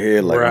hoodie in your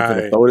head, like, I'm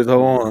finna right, throw this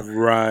hoe on,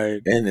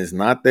 right, and it's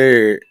not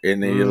there,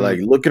 and then you're like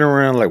mm. looking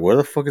around, like, where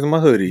the fuck is my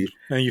hoodie?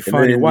 And you And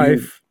find your then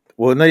wife.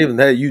 well, not even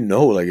that,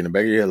 like in the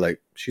back of your head,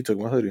 like, she took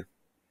my hoodie,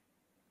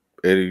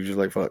 and you're just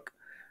like, fuck.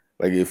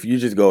 Like if you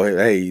just go,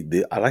 hey,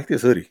 I like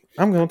this hoodie,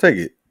 I'm gonna take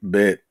it.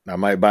 Bet I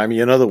might buy me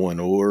another one,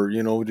 or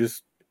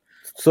just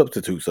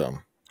substitute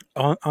something.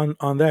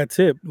 On that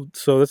tip,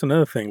 so that's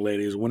another thing,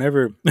 ladies.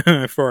 Whenever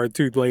for our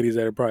two ladies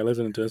that are probably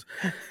listening to us,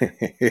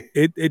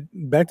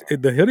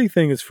 the hoodie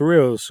thing is for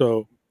real.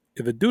 So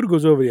if a dude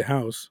goes over to your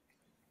house,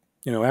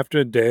 after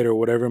a date or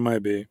whatever it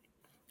might be,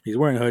 he's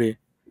wearing a hoodie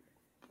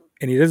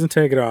and he doesn't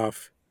take it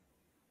off.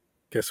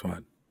 Guess what?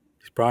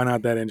 He's probably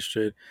not that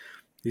interested.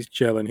 He's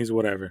chilling. He's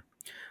whatever.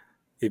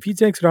 If he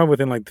takes it off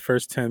within like the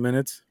first 10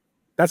 minutes,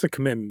 that's a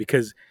commitment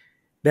because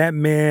that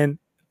man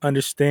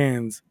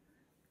understands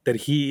that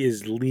he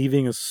is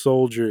leaving a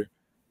soldier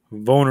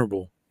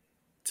vulnerable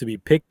to be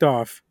picked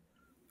off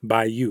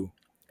by you,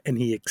 and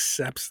he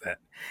accepts that.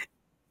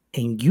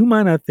 And you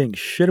might not think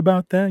shit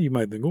about that. You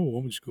might think, oh,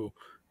 I'm just go,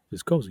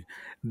 it's cozy.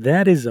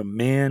 That is a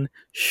man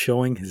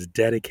showing his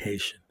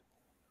dedication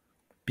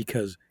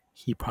because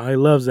he probably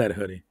loves that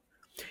hoodie.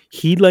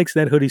 He likes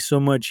that hoodie so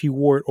much he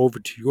wore it over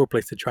to your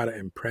place to try to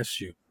impress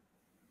you.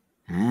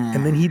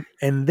 And then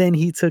Mm,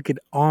 he took it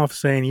off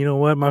saying, you know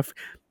what,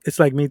 it's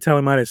like me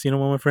telling my you know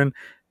what, my friend,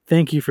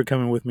 thank you for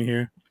coming with me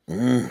here.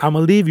 mm, I'm gonna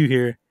leave you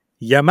here.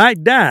 You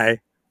might die,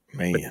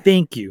 but man,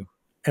 thank you.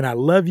 And I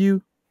love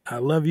you. I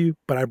love you.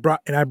 But I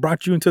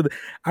brought you into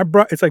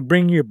it's like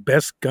bringing your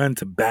best gun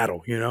to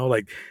battle,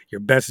 like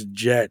your best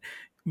jet.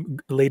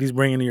 Ladies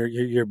bringing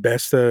your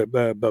best,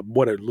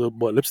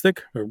 what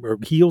lipstick or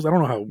heels. I don't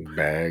know how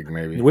bag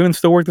maybe. women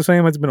still work the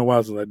same. It's been a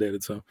while since I did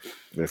it. So,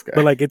 This but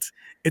guy like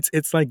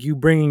it's like you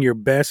bringing your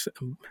best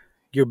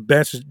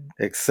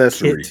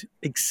accessory. kit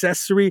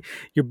accessory,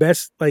 your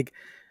best like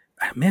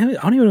man,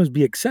 I don't even know if it's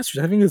be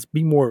accessories. I think it's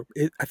be more.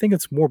 I think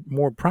it's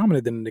more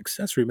prominent than an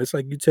accessory. It's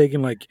like you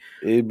taking like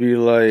It'd be your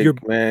like,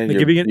 man, like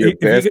your if you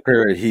best get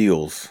pair of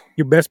heels.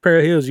 your best pair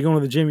of heels, you go to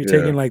the gym. You're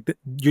Yeah. taking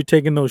you're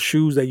taking those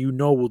shoes that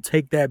will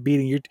take that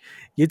beating.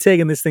 You're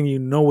taking this thing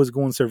is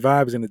going to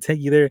survive. Is going to take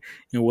you there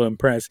and will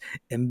impress.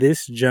 And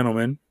this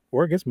gentleman,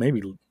 or I guess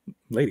maybe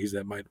ladies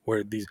that might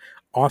wear these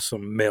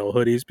awesome male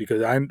hoodies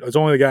because it's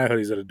only the guy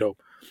hoodies that are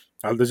dope.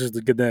 Let's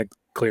just get that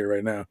clear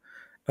right now.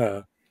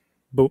 Uh,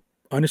 but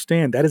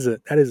understand that is a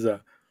that is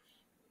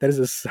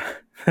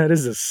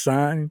a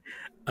sign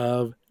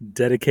of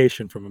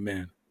dedication from a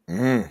man.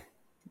 Mm,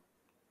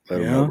 let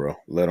them know, Yeah, bro.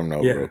 Let them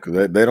know, bro. yeah.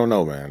 Because they don't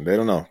know, man. They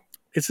don't know.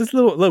 It's just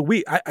little look.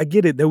 I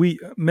get it that we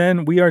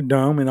men we are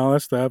dumb and all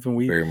that stuff, and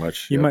Very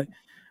much. you Yep. might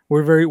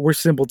we're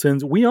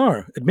simpletons. We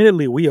are,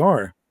 admittedly, we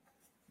are.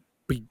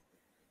 But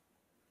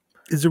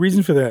there's a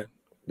reason for that.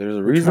 There's a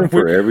We're reason trying to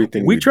for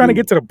everything we we trying to do.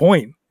 get to the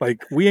point.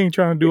 Like we ain't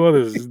trying to do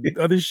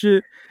other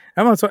shit.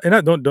 I'm not talking. And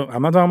I don't.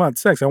 I'm not talking about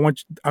sex.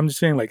 I'm just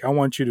saying like I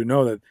want you to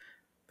know that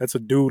that's a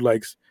dude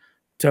like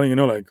telling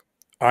like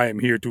I am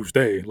here to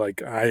stay.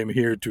 Like I'm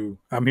here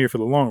for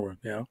the long run.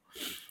 You know,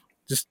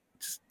 just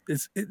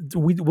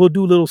we'll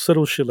do little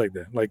subtle shit like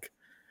that. Like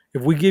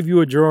if we give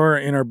you a drawer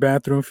in our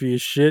bathroom for your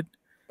shit,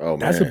 Oh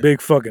that's a man,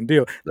 big fucking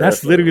deal.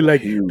 that's a That's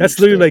huge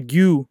literally step. like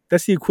you.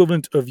 That's the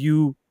equivalent of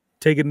you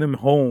taking them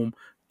home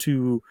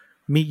to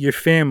meet your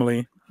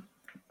family,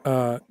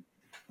 uh,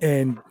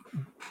 and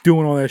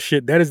doing all that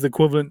shit. That is the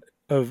equivalent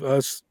of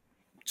us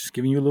just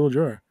giving you a little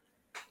jar.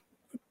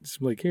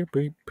 Just like here,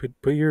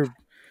 put your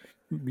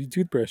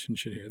toothbrush and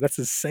shit here. That's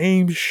the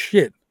same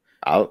shit.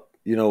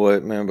 You know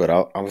what, man? But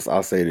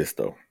I'll say this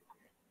though.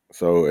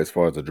 So as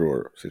far as the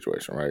drawer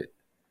situation, right?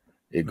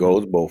 It Mm-hmm.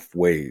 goes both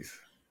ways.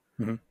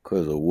 Mm-hmm.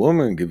 Cause a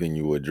woman giving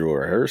you a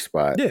drawer, her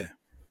spot Yeah,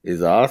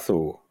 is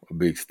also a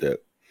big step.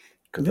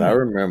 Cause I yeah.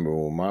 remember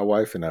when my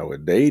wife and I were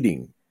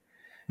dating,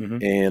 Mm-hmm.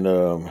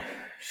 and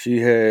she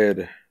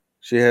had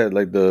she had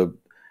like the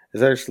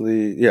it's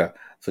actually yeah.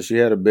 So she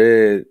had a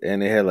bed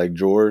and it had like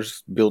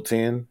drawers built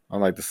in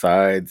on like the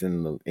sides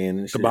and the end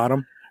and The shit.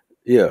 bottom.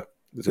 Yeah,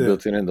 it's a Yeah.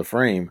 built in the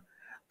frame.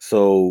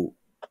 So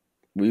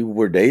we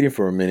were dating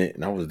for a minute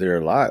and I was there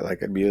a lot.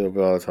 Like I'd be there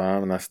all the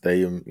time and I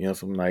stay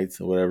some nights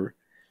or whatever.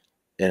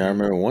 And I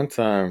Mm-hmm. remember one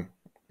time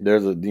there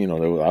was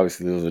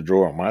a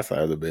drawer on my side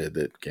of the bed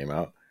that came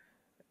out,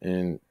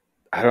 and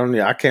I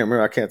can't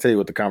remember, I can't tell you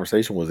what the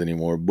conversation was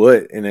anymore.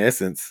 But in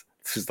essence,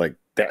 it's just like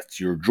that's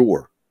your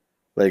drawer.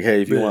 Like,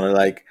 hey, if you want Yeah. to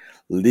like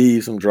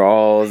leave some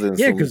drawers and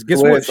Yeah, some because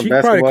guess what? sweats, some She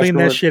probably basketball cleaned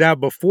that shorts, shit out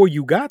before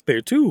you got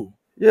there too.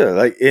 yeah,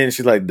 like and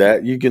she's like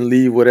that. You can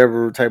leave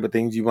whatever type of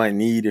things you might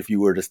need if you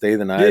were to stay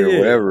the Yeah, night or yeah,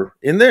 whatever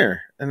in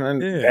there. And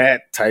then yeah.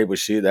 that type of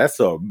shit, that's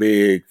a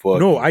big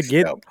No, fucking I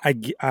get, step.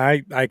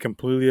 I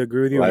completely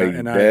agree with you, Like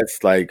and I,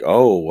 that's like,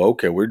 oh,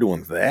 okay, we're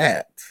doing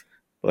that.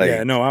 yeah,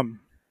 Like, no, I'm.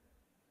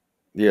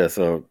 yeah,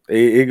 so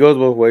it goes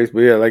both ways.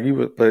 But yeah, like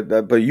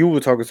but you were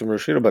talking some real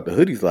shit about the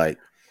hoodies. Like,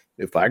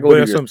 if I go But to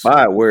that's your what I'm saying.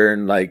 spot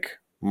wearing like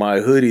my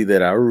hoodie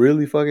that I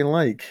really fucking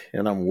like,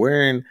 and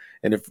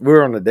and if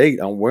we're on a date,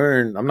 I'm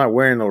not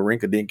wearing no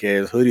rink a dink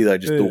ass hoodie that I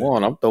just threw Yeah.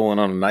 on. I'm throwing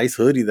on a nice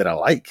hoodie that I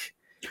like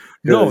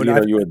No, because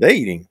and I, you're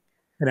dating.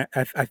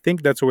 I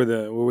think that's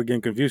where we're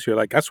getting confused here.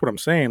 Like that's what I'm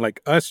saying.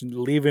 Like us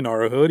leaving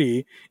our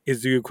hoodie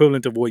is the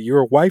equivalent of what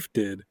your wife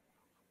did.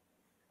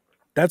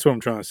 That's what I'm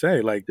trying to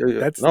say. Like Yeah, yeah.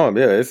 that's No,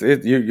 yeah,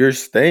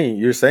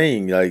 you're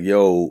saying like,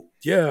 yo,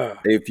 yeah,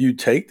 if you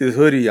take this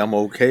hoodie, I'm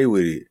okay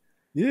with it.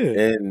 yeah,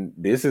 And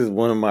this is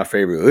one of my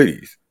favorite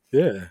hoodies.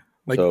 yeah.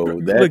 Like So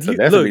look,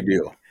 that's a big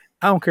deal.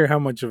 I don't care how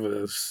much of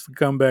a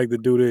scumbag the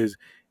dude is.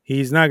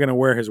 He's not gonna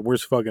wear his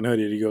worst fucking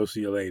hoodie to go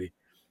see a lady,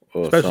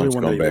 Well, especially some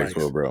one that he scumbags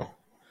will, likes. bro.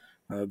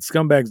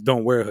 Scumbags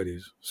don't wear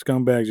hoodies.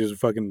 Scumbags just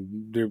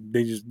fucking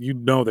they just they're A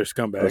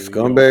scumbags if you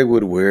don't. scumbag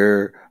would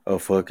wear a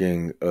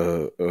fucking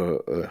a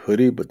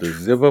hoodie, but the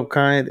zip up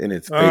kind, and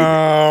it's faded.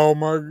 Oh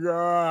my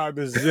god,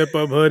 the zip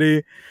up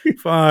hoodie.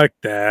 Fuck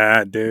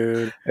that,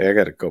 dude. Hey, I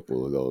got a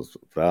couple of those.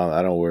 But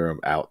I don't wear them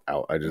out.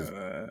 I just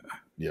Uh,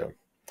 yeah.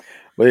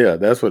 But yeah,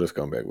 that's what a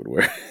scumbag would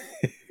wear.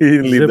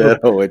 You leave zip up that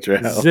hoe at your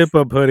house. zip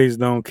up hoodies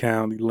don't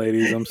count,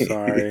 ladies. I'm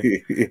sorry.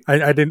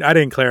 I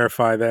didn't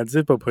clarify that.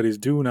 Zip up hoodies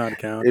do not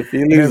count. If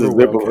he leaves a Never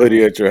zip will up hoodie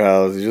count. at your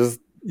house, just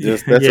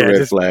that's a Yeah, red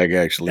just flag.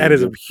 Actually, that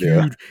is a just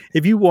yeah. huge.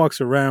 If you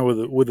walks around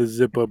with a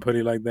zip up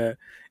hoodie like that,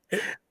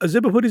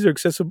 zip up hoodies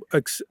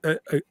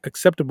are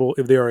acceptable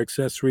if they are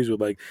accessories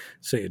with like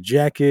say a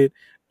jacket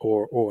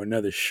or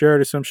another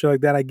shirt or some shit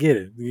like that. I get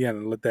it. You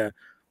gotta let that.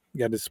 You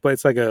gotta display.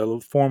 It's like a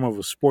form of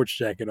a sports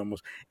jacket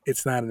almost.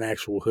 It's not an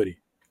actual hoodie.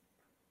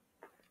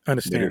 But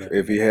Understand that.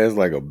 if he has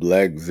like a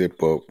black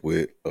zip up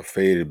with a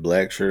faded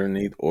black shirt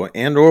underneath, or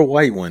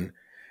white one,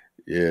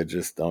 yeah,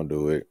 just don't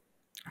do it.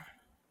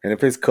 And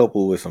if it's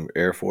coupled with some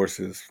Air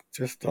Forces,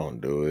 just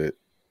don't do it.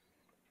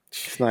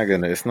 It's not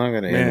gonna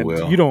end Man,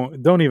 you well.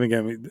 don't even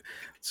get me.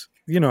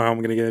 You know how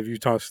I'm gonna get if you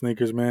talk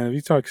sneakers, man. If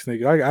you talk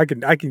sneakers,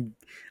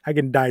 I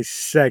can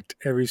dissect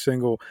every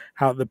single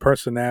how the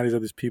personalities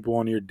of these people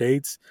on your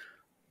dates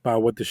by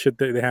what the shit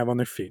that they have on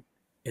their feet,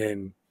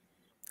 and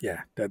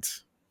yeah,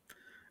 that's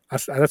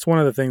one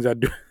of the things I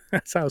do.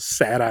 That's how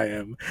sad I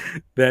am.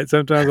 That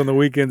sometimes on the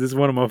weekends it's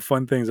one of my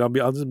fun things. I'll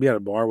just be at a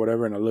bar, or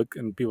whatever, and I look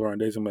and people are on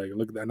dates. I'm like,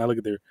 look at that, and I look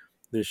at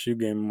their shoe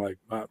game. I'm like,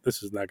 wow,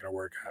 this is not gonna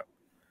work out.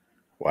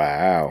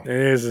 Wow. It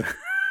is.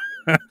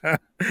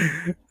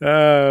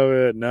 Oh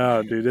man,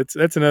 no, dude,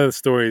 that's another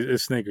story.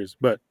 It's sneakers,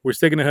 but we're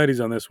sticking to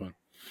hoodies on this one.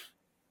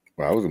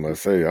 Well, I was gonna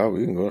say, oh,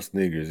 we can go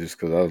sneakers just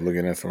because I was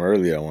looking at some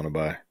earlier I want to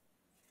buy.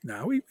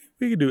 Now we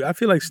could do. I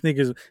feel like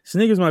sneakers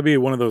might be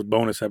one of those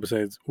bonus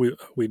episodes we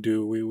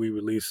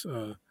release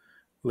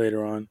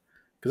later on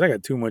because I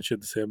got too much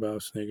shit to say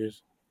about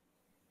sneakers.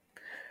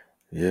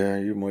 Yeah,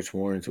 you're much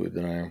more into it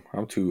than I am.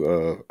 I'm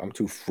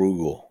too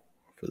frugal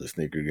for the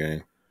sneaker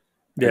game.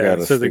 I Yeah,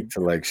 gotta so stick to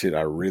like shit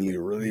I really,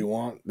 really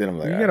want. Then I'm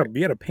like, all right,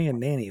 you gotta pay a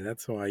nanny.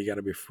 That's why you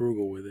gotta be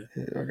frugal with it.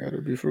 yeah, I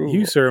gotta be You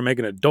frugal. sir are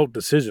making adult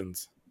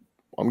decisions.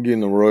 I'm getting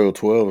the Royal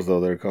 12s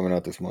though. They're coming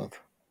out this month.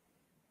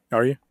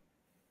 Are you?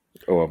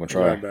 Oh, I'm gonna Those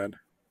are try. bad.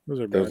 Those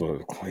are Those bad. are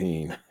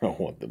clean. I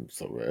want them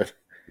so bad.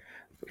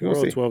 The We're gonna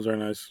Royal see. 12s are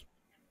nice.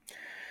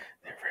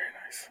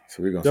 nice.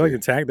 So we're gonna They're like see.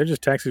 the tag. They're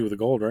just taxis with the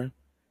gold, right?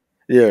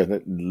 Yeah,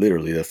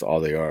 literally, that's all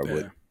they are. But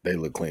Yeah. they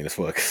look clean as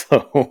fuck.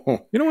 So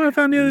You know what I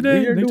found the other we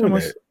day? are They told doing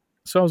us. that.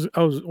 So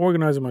I was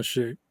organizing my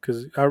shit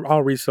because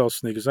I'll resell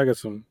sneakers. I got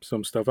some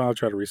stuff. I'll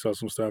try to resell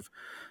some stuff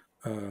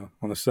on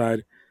the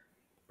side.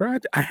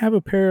 But I have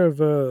a pair of.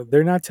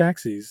 They're not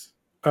taxis.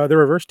 They're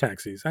reverse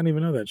taxis. I didn't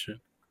even know that shit.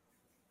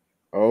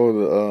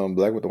 Oh, the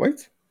black with the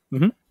whites.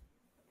 Hmm.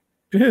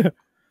 Yeah.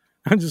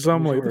 I'm Those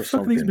like, what the are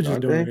fuck are these something, bitches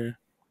aren't doing they? here?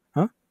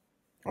 Huh?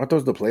 Aren't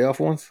those the playoff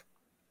ones?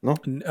 No.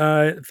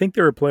 I think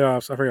they were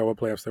playoffs. I forgot what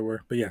playoffs they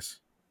were, but yes.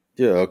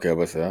 Yeah. Okay.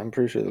 But I'm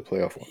pretty sure the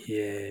playoff ones.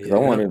 Yeah, Because I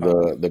yeah. wanted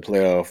the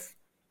playoff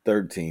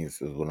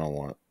 13s is what I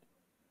want.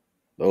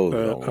 Those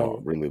I want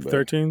Oh, really bad.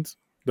 13s?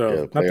 Yeah, Not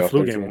the playoff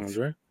flu game ones,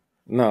 13s. right?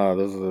 Nah,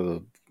 those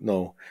are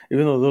no.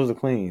 Even though those are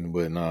clean,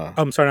 but nah,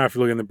 Oh, I'm sorry, not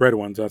flu game, the bread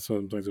ones. That's what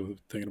I'm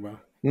thinking about.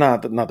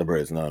 not the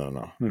Breds. No, no,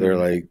 no. They're Hmm.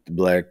 like the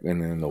black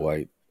and then the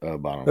white That's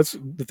bottoms.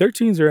 the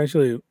 13s are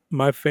actually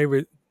my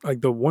favorite. Like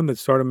the one that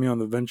started me on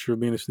the venture of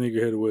being a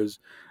sneakerhead was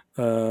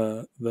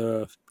the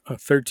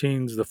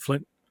 13s, the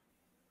Flint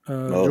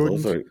No,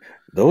 Jordans.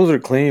 those are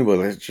clean, but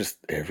it's just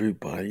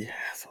everybody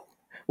has them.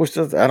 Which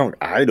does I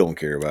don't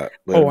care about.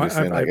 But Oh, I'm just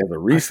saying, like as a I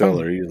finally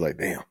reseller, you're like,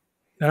 damn.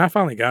 and I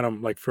finally got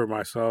them like for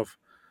myself.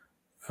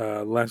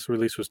 Last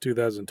release was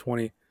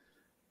 2020.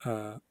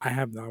 I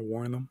have not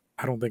worn them.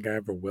 I don't think I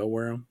ever will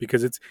wear them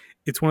because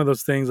it's one of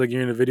those things like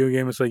you're in a video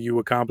game. It's like you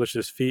accomplish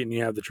this feat and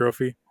you have the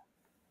trophy,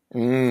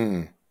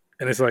 Mm.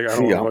 and it's like I don't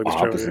See, want to I'm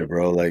fuck this trophy opposite, up.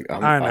 bro. Like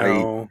I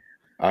know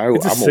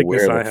it's a I'm aware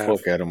sickness of the I have.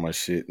 fuck out of my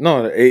shit.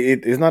 No,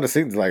 it's not a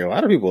sickness. Like a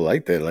lot of people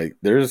like that. Like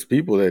there's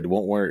people that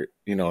won't wear,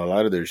 a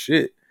lot of their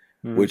shit,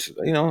 Mm-hmm. which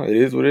it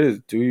is what it is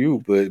to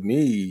you. But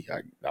me,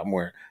 I'm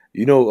wearing.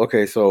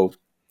 Okay, so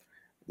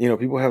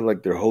people have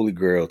like their holy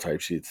grail type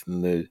shits,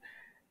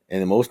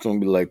 and most of them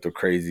be like the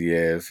crazy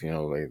ass,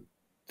 like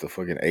the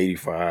fucking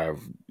 85,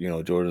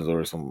 Jordans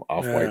or some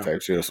off white Yeah.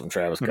 type shit or some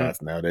Travis Mm-hmm.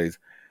 Scotts nowadays.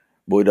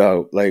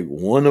 But like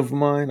one of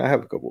mine, I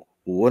have a couple.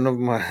 One of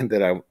mine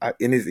that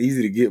and it's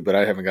easy to get, but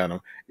I haven't got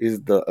them.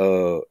 Is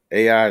the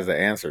AI's the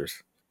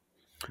answers,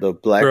 the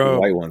black and Bro,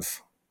 white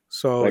ones.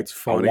 so Like it's I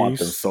funny want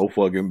them so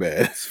fucking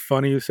bad. it's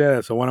funny you say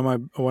that. So one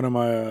of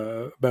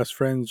my best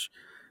friends,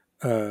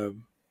 uh,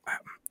 I,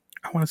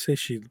 I want to say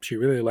she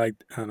really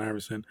liked Allen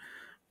Iverson,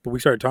 but we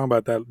started talking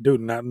about that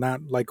dude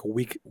not like a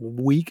week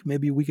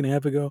maybe a week and a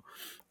half ago,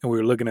 and we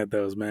were looking at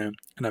those, man,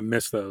 and I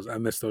miss those. I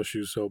miss those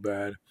shoes so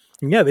bad.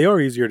 And yeah, they are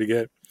easier to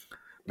get,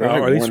 They're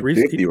like or at least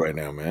 150 right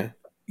now, man.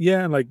 yeah,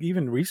 and like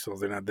even resales,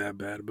 they're not that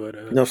bad.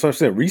 But No, so I'm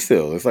saying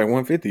resale. It's like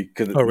 150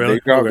 because oh they really?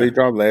 dropped. Okay. They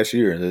dropped last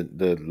year.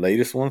 The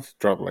latest ones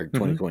dropped like Mm-hmm.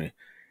 2020.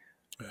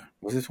 Yeah.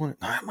 Was this one?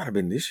 No, it might have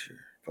been this year.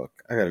 Fuck,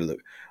 I gotta look.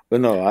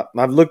 But no,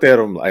 I've looked at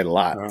them a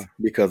lot Uh,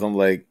 because I'm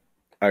like,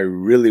 I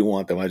really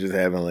want them. I just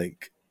haven't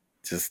like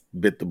just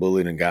bit the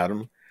bullet and got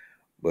them.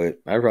 But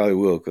I probably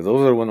will because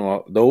those are one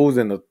of those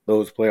and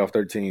those playoff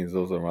 13s.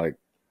 Those are like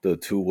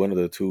one of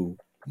the two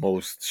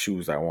most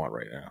shoes I want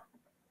right now.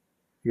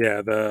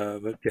 yeah,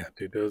 the yeah,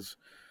 dude, those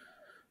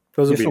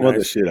would There's be some other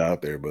nice. shit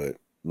out there, but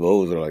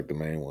those are like the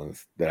main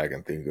ones that I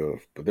can think of.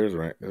 But there's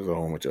a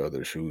whole bunch of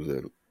other shoes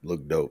that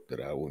look dope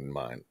that I wouldn't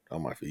mind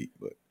on my feet.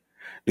 But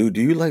dude,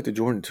 do you like the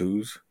Jordan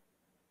twos?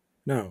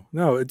 No,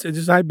 no, it's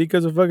just hype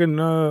because of fucking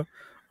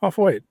off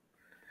white.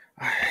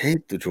 I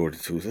hate the Jordan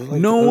twos. They're like the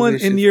No one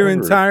ugliest in shits your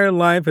ever. entire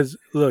life has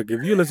look.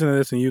 If you listen to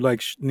this and you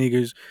like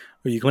sneakers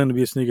or you claim to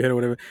be a sneakerhead or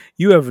whatever,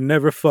 you have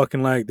never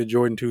fucking liked the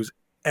Jordan twos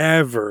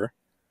ever,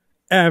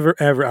 ever,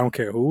 ever. I don't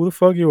care who the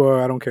fuck you are.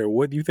 I don't care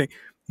what you think.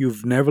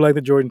 You've never liked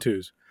the Jordan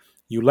twos.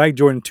 You like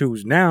Jordan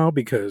twos now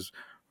because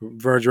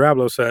Virgil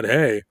Abloh said,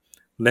 "Hey,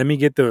 let me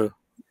get the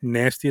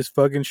nastiest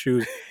fucking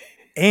shoes."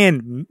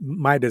 And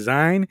my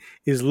design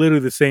is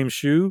literally the same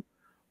shoe,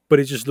 but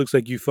it just looks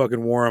like you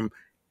fucking wore them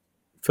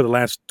for the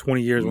last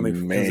 20 years when they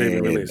since they've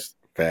been Man, released.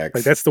 Like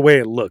facts. that's the way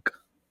it look.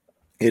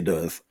 It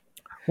does.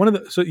 One of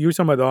the so you were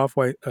talking about the off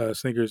white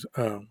sneakers.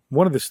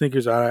 One of the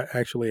sneakers I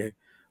actually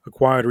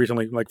acquired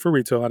recently, like for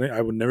retail,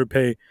 I would never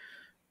pay.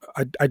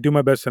 I do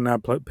my best to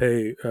not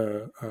pay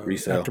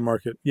Resell.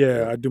 aftermarket. Yeah,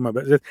 Yep. I do my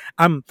best.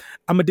 I'm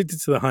I'm addicted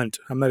to the hunt.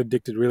 I'm not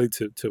addicted really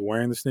to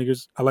wearing the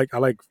sneakers. I like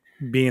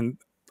being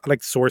I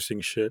like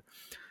sourcing shit.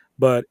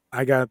 But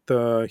I got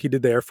the he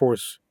did the Air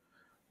Force.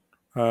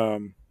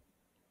 Um,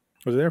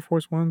 was it Air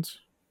Force ones?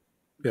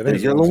 Yeah, I think The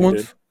it's the yellow ones he did.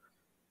 ones?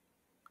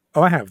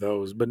 Oh, I have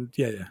those, but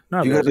yeah, I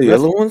have You got those. the But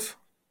that's yellow ones?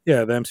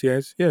 yeah, the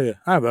MCAs. Yeah,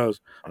 I have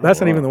those. But Oh that's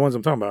not even wow. the ones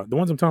I'm talking about. The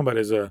ones I'm talking about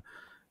is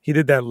he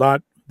did that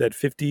lot that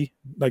 50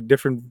 like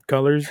different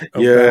colors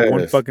of that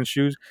one Yes. fucking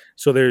shoes.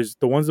 So there's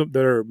the ones that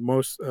are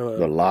most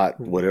The lot,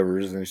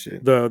 whatever's and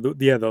shit.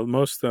 the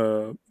most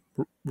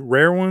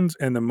rare ones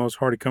and the most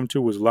hard to come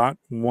to was lot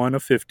 1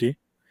 of 50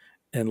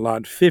 and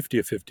lot 50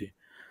 of 50.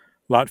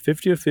 Lot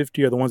 50 of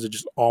 50 are the ones that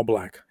just all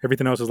black.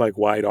 Everything else is like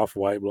white, off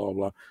white, blah, blah,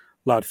 blah.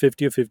 Lot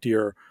 50 of 50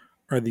 are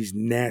these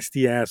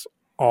nasty ass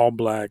all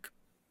black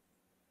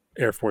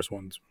Air Force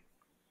Ones.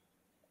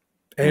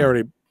 Mm.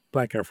 Already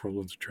black Air Force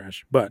Ones are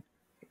trash, but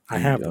I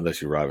have Unless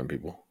those. you're robbing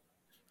people.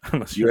 I'm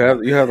not You sure have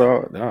about. you have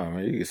the no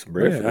man. You get some But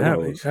bread for yeah,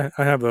 them hoes.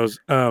 I have those.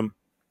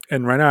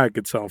 And right now I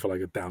could sell them for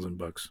like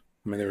 $1,000.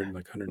 I mean, they were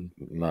like 100.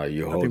 Nah,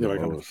 you I think hold they're them like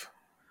 100. hoes.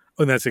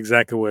 Oh, and that's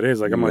exactly what it is.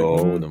 Like I'm You like,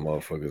 hold them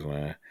motherfuckers,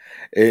 man.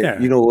 And you yeah.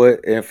 know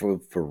what? And for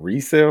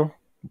resale,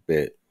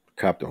 bet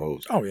cop them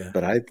hoes. Oh yeah.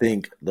 But I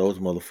think those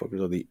motherfuckers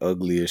are the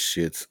ugliest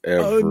shits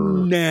Oh, ever.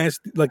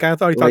 nasty. Like I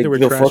thought he thought they Like were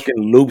the trash,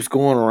 fucking loops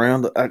going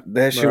around.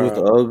 That shit was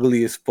the bro.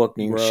 ugliest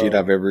fucking shit Bro.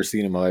 I've ever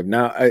seen in my life.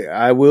 Now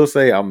I will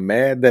say I'm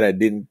mad that I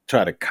didn't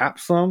try to cop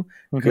some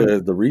Mm-hmm.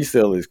 because the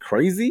resale is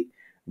crazy.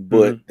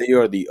 But Mm-hmm. they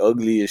are the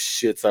ugliest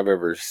shits I've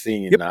ever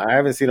seen. Yep. Now I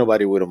haven't seen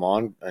nobody with them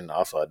on, and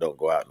also I don't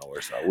go out nowhere,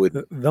 so I The,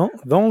 wouldn't. the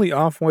the only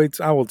off whites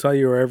I will tell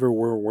you are ever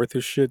were worth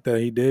his shit that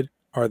he did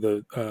are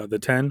the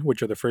 10,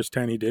 which are the first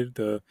 10 he did.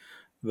 The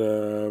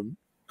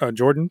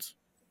Jordans,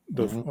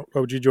 the Hmm.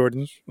 OG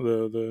Jordans.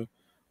 The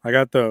I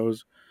got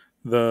those.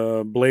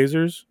 The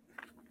Blazers,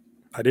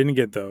 I didn't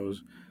get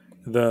those.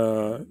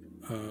 The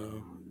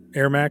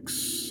Air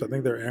Max, I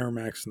think they're Air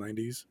Max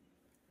 90s.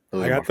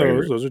 Those I are my got those.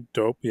 favorite. Those are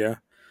dope. Yeah.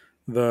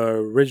 The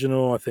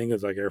original, I think,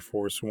 is like Air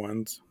Force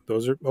Ones.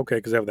 Those are okay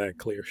because they have that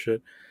clear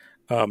shit.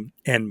 And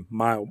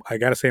I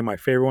gotta say, my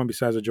favorite one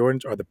besides the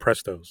Jordans are the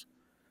Prestos.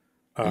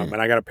 Mm.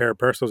 And I got a pair of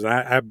Prestos, and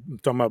I'm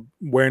talking about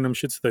wearing them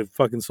shits, the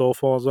fucking sole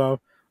falls off.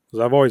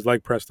 Because I've always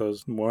liked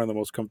Prestos, one of the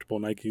most comfortable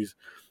Nikes.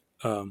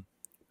 Um,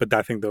 but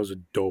I think those are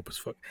dope as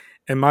fuck.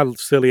 And my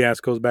silly ass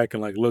goes back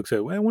and like looks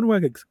at, well, I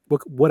wonder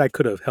what I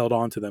could have held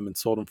on to them and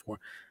sold them for.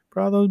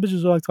 Bro, those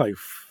bitches are like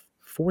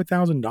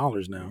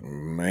 $4,000 now.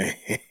 Man,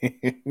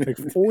 Like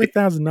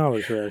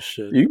 $4,000 for that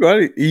shit. you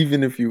probably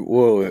even if you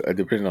well,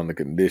 depending on the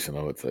condition,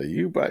 I would say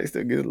you probably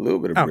still get a little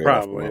bit of I'm bread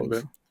off the probably,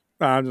 most.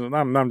 but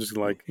I'm just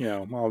like,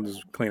 I'll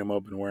just clean them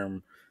up and wear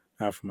them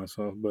out for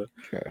myself. But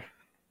Yeah.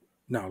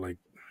 no, like,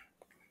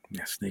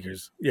 yeah,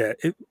 sneakers. Yeah,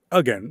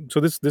 again. So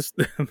this this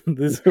We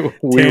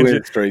tangent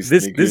went straight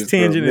this sneakers for a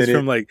tangent is minute.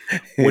 from like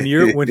when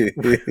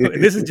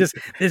this is just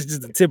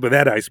the tip of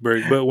that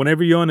iceberg. But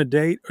whenever you're on a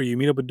date or you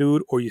meet up a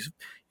dude or you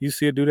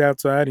see a dude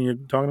outside and you're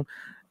talking to him,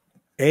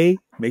 A,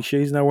 make sure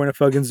he's not wearing a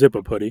fucking zip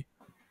up hoodie.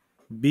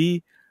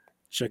 B,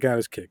 check out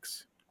his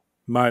kicks.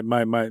 My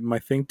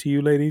thing to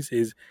you ladies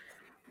is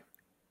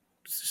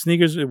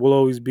sneakers will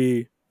always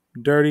be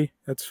dirty.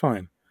 That's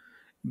fine.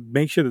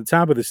 Make sure the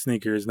top of the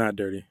sneaker is not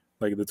dirty.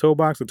 Like the toe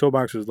box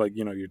is like,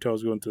 your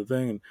toes go into the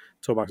thing and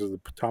toe box is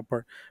the top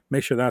part.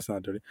 Make sure that's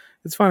not dirty.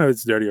 It's fine if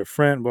it's dirty or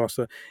front, but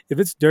also if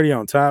it's dirty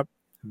on top,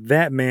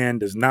 that man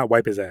does not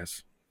wipe his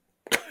ass.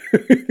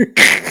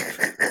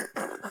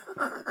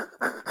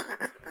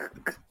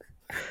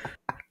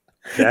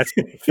 That's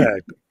a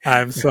fact.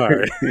 I'm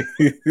sorry. I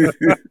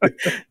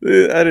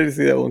didn't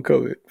see that one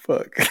coming.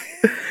 Fuck.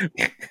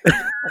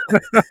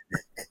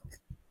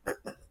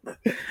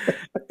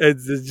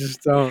 It's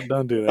just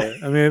don't do that.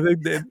 I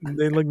mean,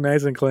 they look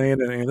nice and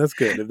clean, and that's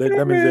good. That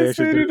That means man they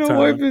actually said took he the don't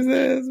wipe time. his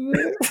ass,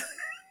 man.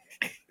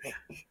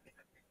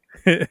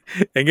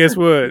 And guess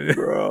what,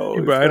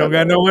 Bro, bro? I don't shut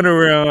got no up.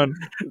 underwear on.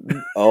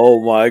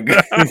 Oh my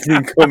god,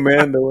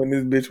 Commando and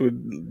this bitch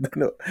would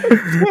no.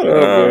 Shut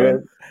up, uh,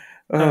 man.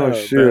 Oh oh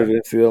shit, I man.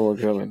 didn't see that one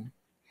coming.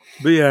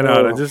 But yeah,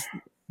 no, Oh, just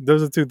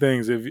those are two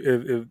things. If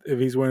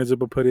he's wearing a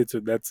zipper hoodie,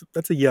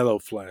 that's a yellow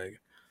flag,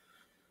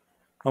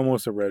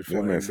 almost a red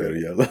that man flag. said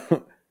But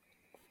yellow.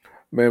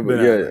 Man, but but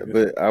no, yeah, like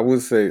but I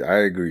would say I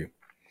agree.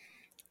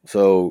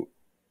 So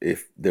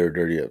if they're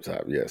dirty up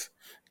top, yes.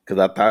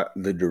 Because I thought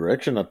the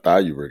direction I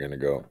thought you were gonna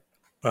go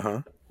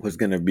uh-huh. was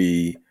gonna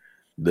be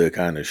the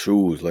kind of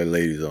shoes like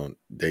ladies on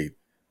date,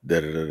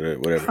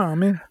 whatever. Oh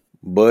man,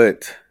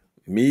 But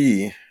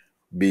me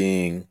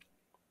being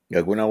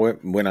like when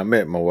I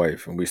met my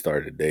wife and we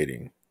started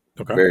dating,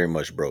 okay. very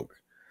much broke.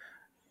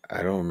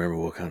 I don't remember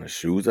what kind of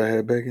shoes I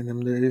had back in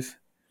them days.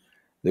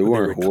 They But they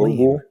weren't were clean.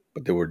 horrible,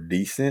 but they were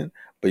decent.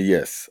 But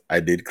yes, I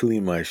did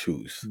clean my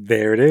shoes.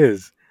 There it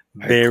is.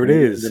 I There it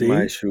is. cleaned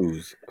my See,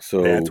 shoes. that's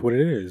So what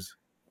it is.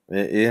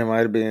 it might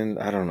have been,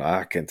 I don't know.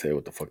 I can't tell you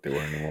what the fuck they were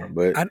anymore,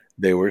 but I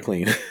they were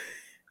clean.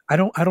 I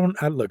don't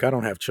look. I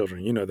don't have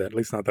children. You know that, at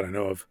least not that I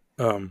know of.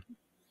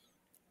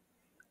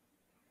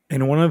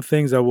 And one of the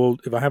things I will,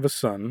 if I have a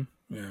son,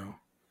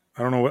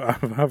 I don't know what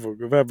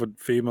if I have a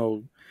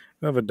female,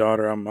 if I have a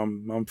daughter, I'm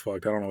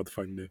fucked. I don't know what the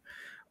fuck to do.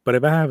 But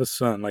if I have a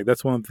son, like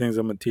that's one of the things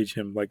I'm gonna teach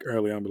him, like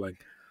early on, be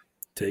like,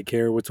 take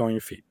care of what's on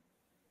your feet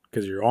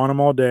because you're on them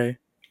all day.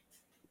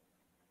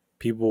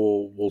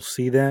 People will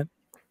see that,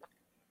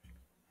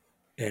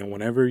 and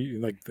whenever you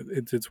like,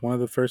 it's one of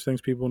the first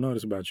things people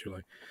notice about you.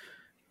 Like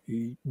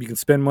you can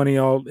spend money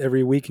all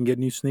every week and get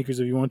new sneakers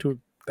if you want to.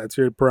 That's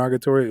your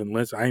prerogative,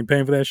 unless I ain't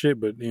paying for that shit.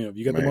 But if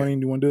you got the Man. money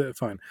and you want to do that,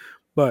 fine.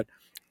 But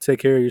take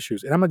care of your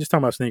shoes, and I'm not just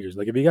talking about sneakers.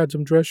 Like if you got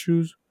some dress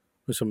shoes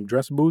or some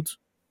dress boots,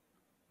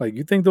 like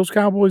you think those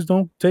cowboys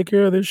don't take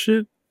care of their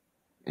shit?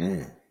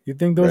 Mm. You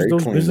think those They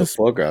those cleaned the business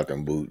fuck out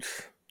them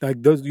boots.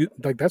 like those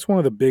like that's one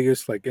of the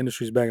biggest like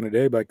industries back in the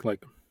day, back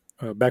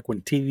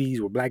when TVs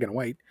were black and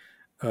white,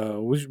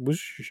 was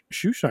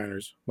shoe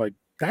shiners. Like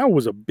that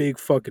was a big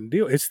fucking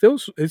deal. It still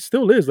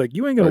is. Like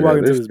you ain't Oh gonna yeah,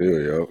 walk they into this.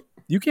 still, yo.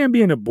 You can't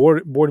be in a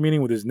board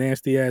meeting with his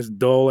nasty ass,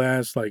 dull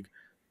ass like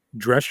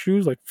dress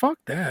shoes. Like fuck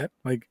that.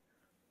 Like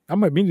I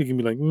might be can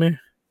be like meh,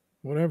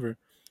 whatever.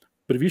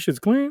 But if your shit's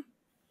clean,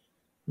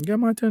 you got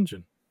my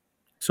attention.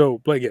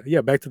 So like yeah,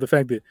 back to the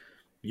fact that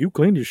you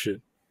cleaned your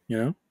shit. You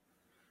know,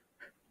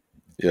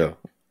 Yeah.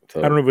 I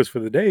don't So know if it's for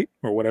the date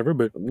or whatever,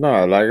 but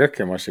no, like I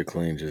kept my shit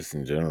clean just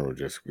in general,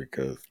 just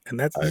because and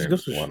that's I just didn't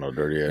goes to want no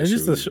dirty ass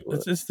it's just shoes.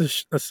 But it's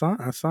just a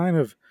sign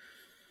of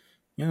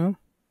you know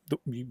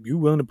you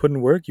willing to put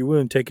in work, you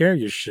willing to take care of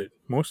your shit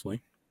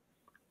mostly.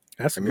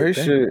 That's a and good make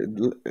thing. sure.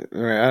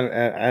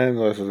 I didn't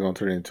know this was gonna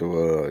turn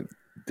into a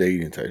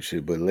dating type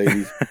shit, but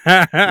ladies,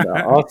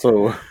 now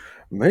also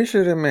make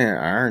sure that man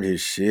ironed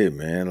his shit,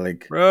 man.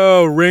 Like,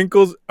 Bro,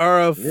 wrinkles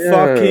are a yeah,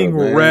 fucking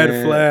red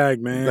man. flag,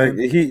 Like man.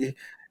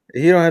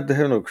 he don't have to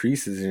have no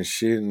creases and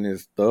shit and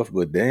his stuff,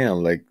 but damn,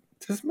 like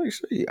just make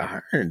sure you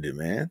ironed it,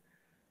 man.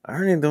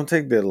 Ironing don't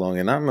take that long,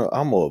 and I'm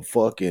a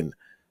fucking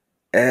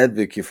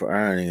advocate for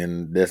ironing,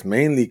 and that's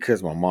mainly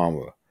because my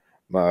mama,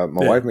 my Yeah,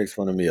 wife makes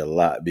fun of me a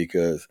lot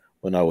because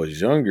when I was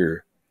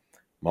younger,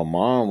 my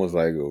mom was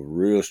like a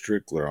real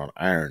stickler on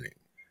ironing.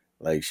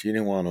 Like she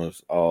didn't want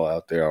us all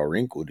out there all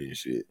wrinkled and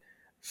shit.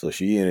 So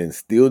she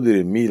instilled it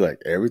in me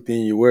like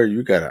everything you wear,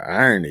 you gotta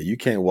iron it. You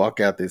can't walk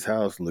out this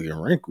house looking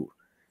wrinkled.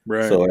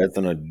 right. So as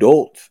an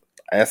adult,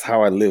 that's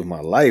how I live my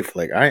life.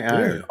 Like I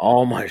iron Yeah.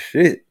 all my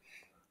shit.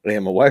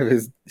 And my wife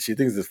she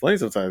thinks it's funny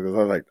sometimes because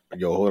I was like,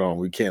 yo, hold on,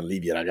 we can't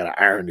leave yet. I gotta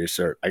iron this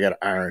shirt. I gotta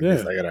iron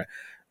this. Yeah. I gotta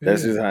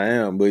that's Yeah. just how I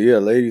am. But yeah,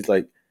 ladies,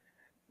 like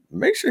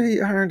make sure he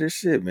ironed his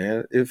shit,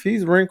 man. If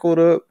he's wrinkled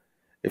up,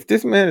 if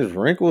this man is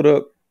wrinkled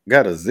up,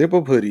 got a zip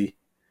up hoodie,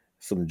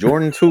 some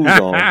Jordan 2s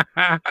on,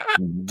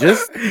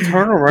 just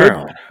turn go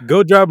around.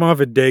 go drop him off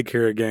at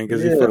daycare again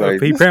because Yeah,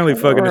 like he just apparently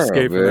turn fucking around,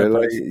 escaped from that man.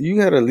 Like place. you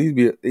gotta at least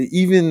be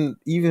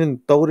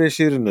even throw that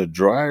shit in the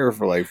dryer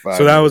for like So 5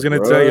 that I was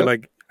minutes, gonna tell you, bro.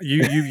 like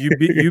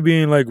you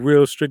being like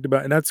real strict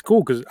about, and that's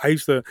cool because I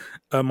used to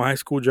my high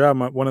school job,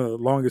 one of the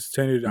longest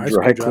tenured high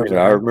school Dry jobs cleaner.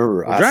 I I had remember.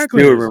 were I dry still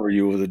cleaners, remember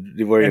you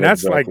working and at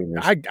the that's dry like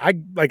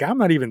cleaners. I'm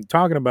not even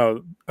talking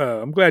about.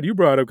 I'm glad you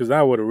brought it up because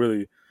I would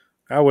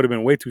have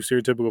been way too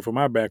stereotypical for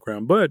my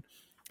background, but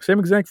same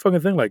exact fucking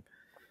thing. Like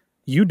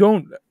you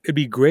don't. It'd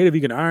be great if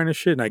you can iron this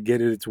shit, and I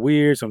get it. It's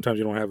weird. Sometimes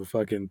you don't have a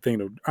fucking thing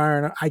to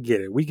iron. I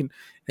get it. We can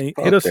hit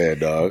Fuck us, that,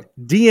 dog.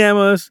 DM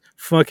us,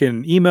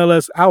 fucking email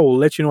us. I will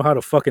let you know how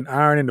to fucking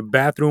iron in the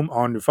bathroom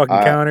on the fucking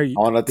I counter.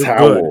 on a You're good.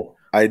 towel.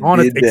 I On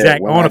a did that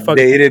exact when on I a fucking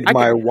dated I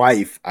can my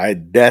wife. I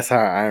that's how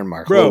I iron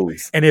my bro.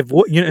 clothes. And if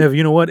what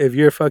you know what if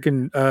your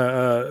fucking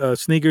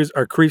sneakers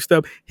are creased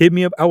up, hit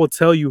me up. I will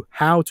tell you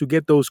how to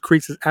get those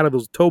creases out of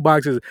those toe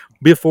boxes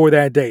before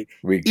that date.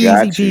 We Easy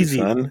got you, peasy.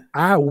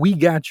 son. We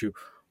got you.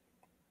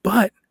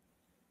 But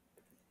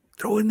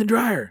throw it in the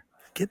dryer.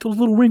 Get those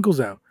little wrinkles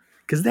out.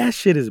 Cause that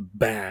shit is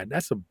bad.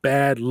 That's a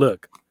bad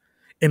look.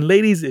 And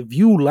ladies, if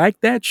you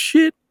like that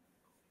shit,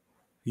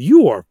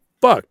 you are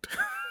fucked.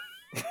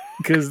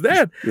 Cause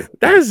that's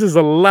just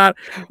a lot,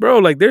 bro.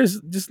 Like there's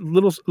just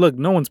little look.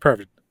 No one's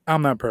perfect.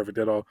 I'm not perfect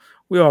at all.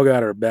 We all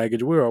got our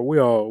baggage. We're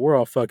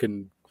all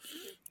fucking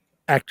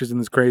actors in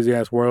this crazy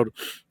ass world.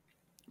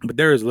 But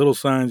there is little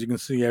signs you can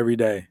see every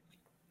day,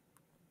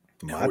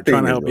 and My we're trying thing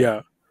to is help you though,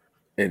 out.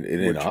 and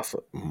We're then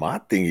also my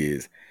thing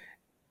is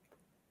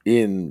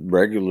in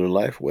regular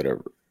life,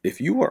 whatever.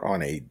 If you are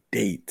on a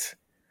date,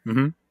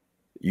 mm-hmm.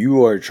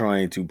 you are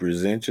trying to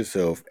present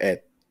yourself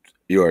at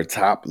your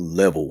top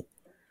level.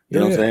 You Yeah,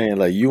 know what I'm yeah. saying?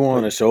 Like you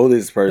want Like to show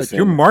this like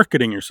you're person.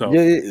 marketing Yeah, yourself.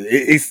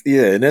 it's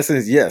yeah. In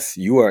essence, yes,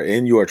 you are,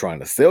 and you are trying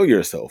to sell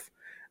yourself.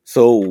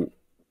 So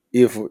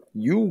if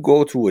you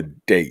go to a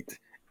date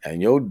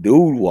and your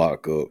dude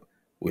walk up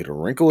with a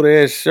wrinkled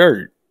ass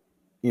shirt,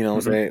 you know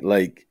what I'm Mm-hmm. saying?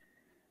 Like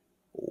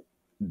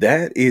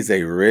that is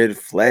a red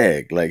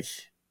flag. Like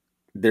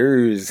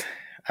there's,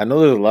 I know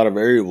there's a lot of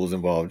variables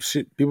involved.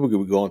 Shit, people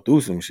could be going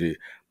through some shit,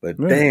 but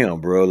Yeah.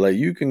 damn, bro, like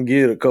you can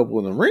get a couple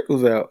of the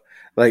wrinkles out.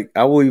 Like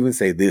I will even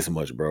say this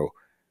much, bro,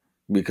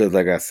 because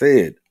like I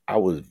said, I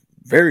was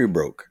very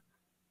broke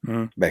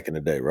Mm-hmm. back in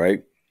the day,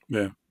 right?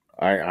 Yeah.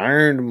 I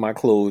ironed my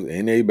clothes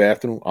in a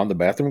bathroom on the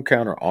bathroom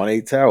counter on a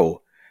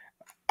towel.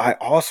 I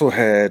also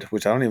had,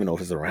 which I don't even know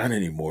if it's around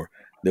anymore.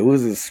 There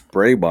was a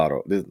spray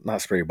bottle,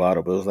 not spray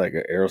bottle, but it was like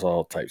an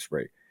aerosol type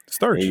spray. And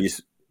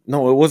Starch.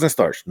 no, it wasn't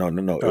starch. No,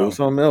 no, no, it was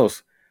Oh. something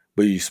else.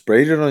 But you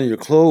sprayed it on your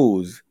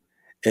clothes,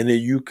 and then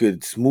you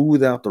could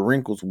smooth out the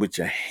wrinkles with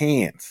your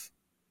hands.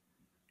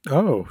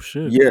 Oh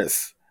shit.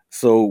 Yes.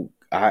 So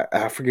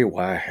I forget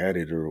why I had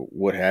it or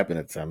what happened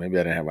at the time. Maybe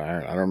I didn't have an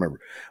iron. I don't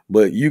remember.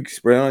 But you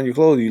spray it on your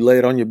clothes, you lay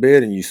it on your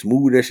bed, and you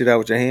smooth that shit out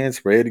with your hands.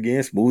 Spray it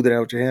again, smooth it out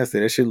with your hands.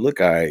 Say that shit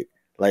look all right.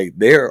 Like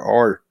there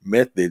are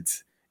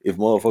methods if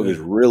motherfuckers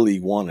Yeah.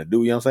 really want to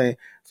do. You know what I'm saying?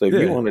 So if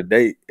you Yeah. on a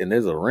date and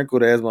there's a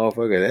wrinkled ass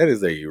motherfucker, that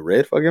is a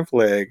red fucking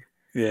flag,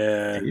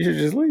 Yeah. and you should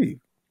just leave.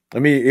 I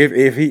mean,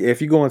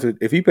 if you going to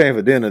if he paying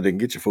for dinner, then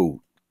get your food.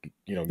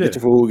 You know, get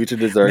Yeah. your food, get your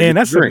dessert, Man, get your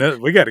that's drink. another.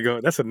 We got to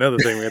go. That's another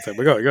thing we got to talk.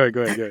 But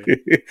go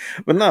ahead.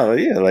 But no,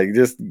 yeah, like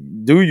just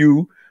do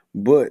you,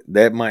 but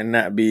that might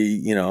not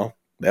be,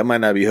 that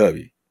might not be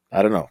hubby.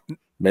 I don't know.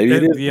 Maybe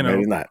it That, is, but maybe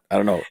it's not. I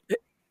don't know. it,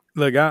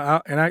 look,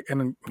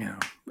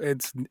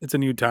 it's a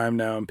new time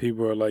now, and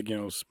people are like,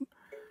 a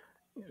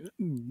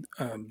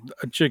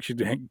chick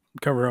should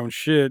cover her own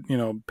shit,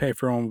 pay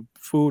for her own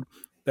food.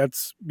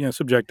 That's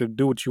subjective.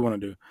 Do what you want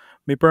to do.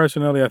 Me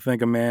personally, I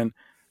think a man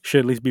should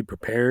at least be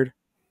prepared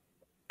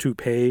to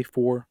pay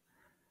for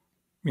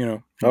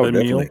Oh, the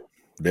definitely, meal.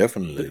 The,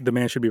 definitely. the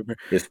man should be prepared.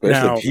 Especially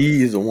if Now,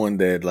 he's the one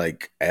that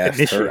like asked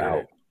her initiated out.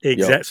 it. Yo,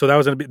 Exact. So that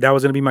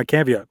was gonna be my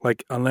caveat.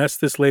 Like, unless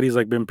this lady's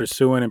like been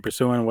pursuing and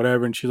pursuing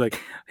whatever, and she's like,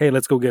 "Hey,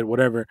 let's go get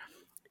whatever."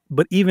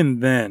 But even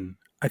then,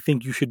 I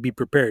think you should be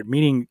prepared.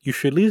 Meaning, you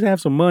should at least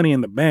have some money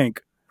in the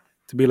bank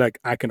to be like,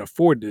 I can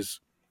afford this,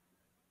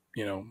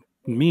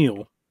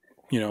 meal.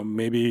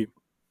 Maybe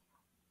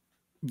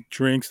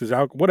drinks, this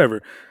alcohol,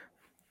 whatever.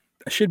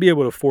 I should be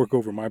able to fork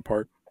over my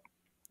part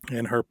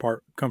and her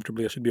part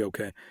comfortably. I should be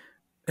okay.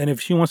 And if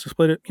she wants to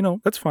split it,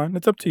 that's fine.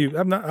 It's up to you.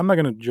 I'm not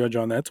gonna judge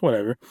on that. It's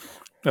whatever.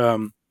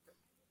 Um,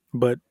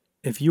 but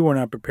if you are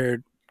not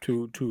prepared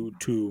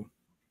to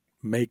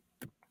make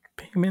the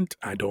payment,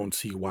 I don't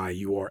see why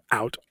you are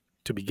out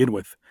to begin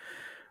with.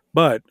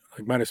 But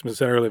like Minus Smith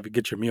said earlier, if you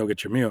get your meal,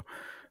 get your meal.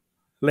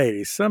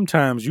 Ladies,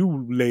 sometimes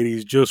you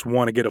ladies just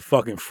want to get a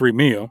fucking free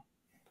meal.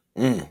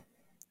 mm,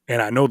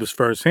 And I know this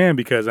firsthand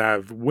because I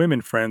have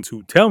women friends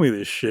who tell me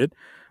this shit.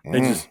 They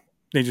mm. just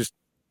they just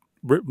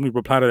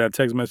reply to that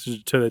text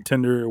message, to the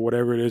Tinder or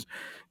whatever it is,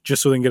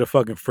 just so they can get a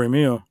fucking free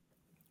meal.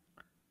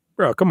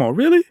 Bro, come on,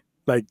 really?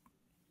 Like,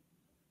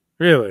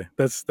 really?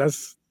 That's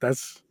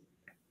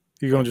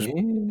you I gonna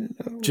mean,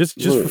 just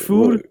for look,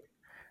 food? look,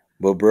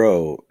 but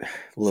bro,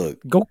 look.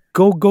 Go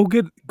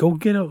get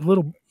a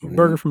little mm,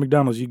 burger from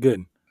McDonald's. You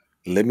good?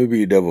 Let me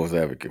be devil's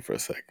advocate for a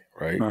second,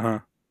 right? Uh huh.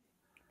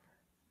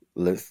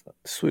 Let's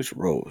switch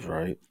roles,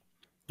 right?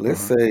 Uh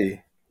Let's huh.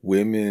 say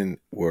women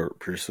were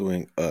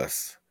pursuing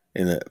us Uh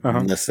in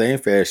huh. the same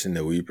fashion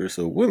that we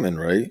pursue women,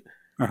 right?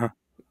 Uh huh.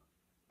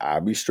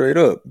 I'll be straight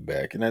up.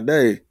 Back in the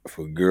day, if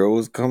a girl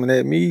was coming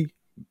at me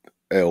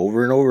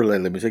over and over,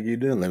 like, let me take you to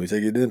dinner, let me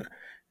take you to dinner.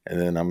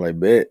 And then I'm like,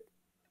 bet.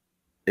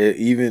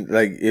 Even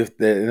like if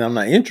that, and I'm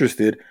not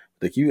interested,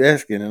 they keep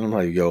asking, and I'm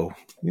like, yo,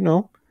 you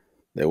know,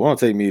 they want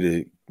to take me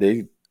to,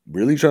 they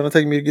really trying to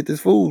take me to get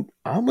this food.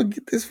 I'm gonna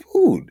get this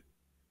food.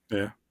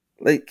 Yeah.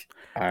 Like,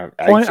 I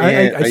Oh, can't,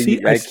 I I see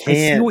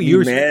can't what be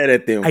you're. mad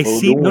at them I for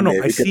see. No, doing no.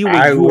 that I because see what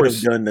I would have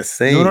yours. done the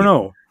No, no, same.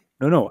 no,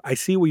 no, no. I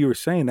see what you were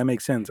saying. That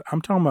makes sense.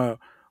 I'm talking about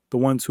the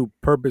ones who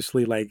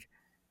purposely like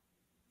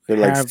They're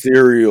like have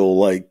serial,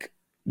 like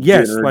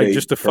yes, dinner like date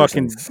just to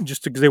persons. fucking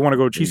just because they want to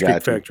go to Cheesecake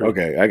Got you. Factory.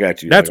 Okay, I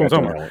got you. I That's what I'm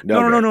got you talking on about. that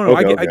one. No, no, no,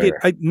 Okay, no, no. okay, okay,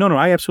 okay.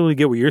 I absolutely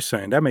get what you're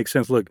saying. That makes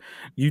sense. Look,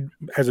 you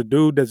as a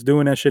dude that's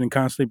doing that shit and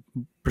constantly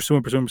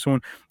pursuing,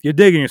 you're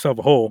digging yourself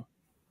a hole.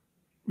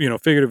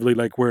 Figuratively,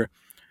 like where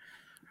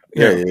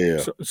Yeah, yeah,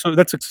 yeah. so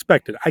that's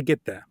expected. I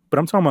get that, but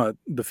I'm talking about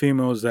the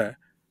females that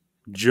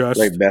Like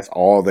just that's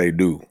all they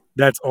do.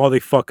 that's all they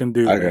fucking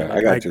do, man. I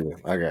Like got you.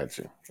 I got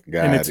you. and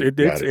Got it.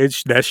 Got it.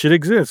 it's that shit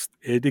exists.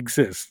 It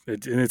exists.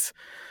 And it's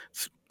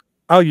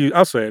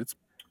I'll say it. It's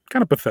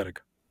kind of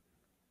pathetic.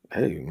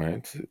 Hey,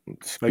 man,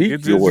 Like speak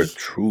it's your just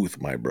truth,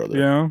 my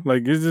brother.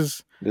 like it's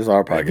just This is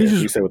our like you podcast.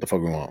 We just say what the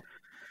fuck we want.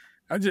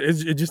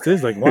 it just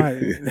is like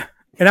why.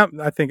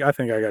 And I think I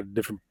got a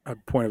different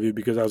point of view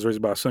because I was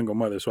raised by a single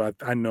mother, so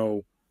I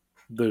know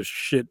the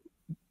shit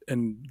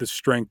and the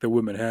strength that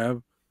women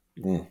have.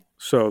 Mm,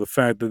 So the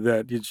fact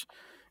you're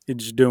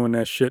just doing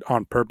that shit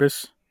on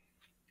purpose,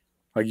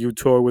 like you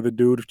toy with a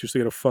dude just to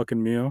get a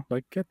fucking meal,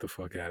 like get the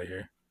fuck out of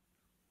here.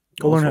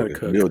 Go learn how to motherfuckers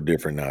cook. built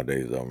different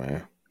nowadays, though,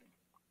 man.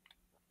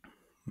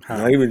 Not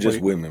How? even What?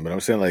 just women, but I'm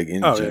saying like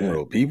in Oh yeah,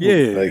 general, people yeah,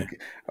 yeah.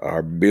 like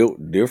are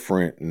built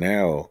different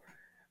now.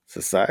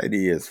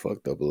 Society has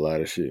fucked up a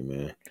lot of shit,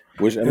 man.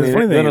 Which I And the mean,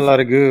 funny it's thing done a is, lot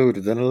of good,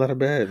 it's done a lot of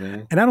bad,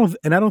 man.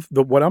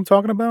 what I'm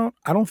talking about.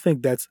 I don't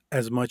think that's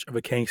as much of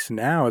a case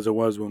now as it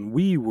was when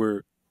we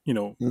were,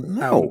 out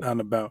No. and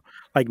about.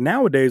 Like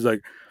nowadays,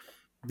 like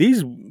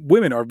these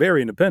women are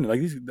very independent.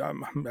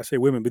 Like I say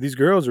women, but these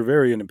girls are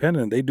very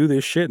independent. They do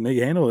this shit and they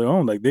handle their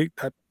own. Like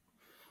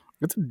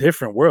it's a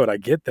different world. I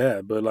get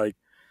that, but like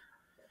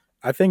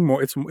I think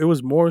it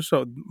was more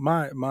so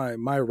my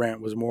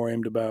rant was more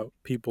aimed about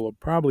people of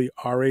probably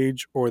our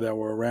age or that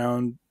were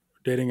around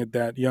dating at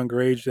that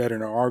younger age that are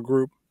in our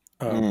group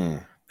um,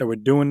 Mm, that were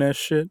doing that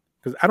shit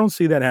because I don't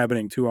see that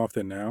happening too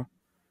often now.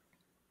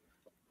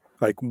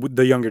 Like with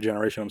the younger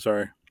generation, I'm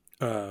sorry,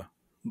 uh,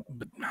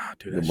 but nah,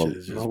 dude, that shit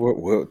is no, just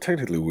well,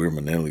 technically we're bro.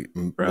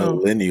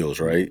 millennials,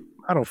 right?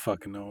 I don't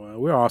fucking know.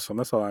 We're awesome.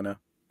 That's all I know.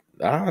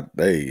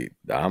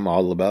 I'm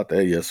all about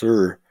that, yes,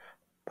 sir.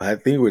 But I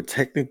think we're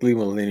technically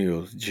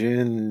millennials.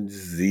 Gen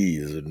Z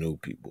is the new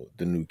people,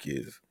 the new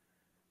kids.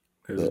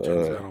 There's The a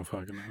Gen Z. I don't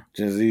fucking know.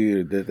 Gen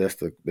Z,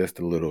 that's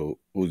the little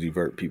Uzi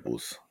Vert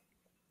peoples.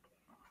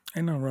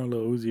 Ain't nothing wrong with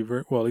Lil Uzi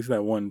Vert. Well, at least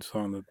that one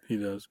song that he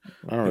does.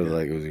 I don't He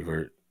really got like Uzi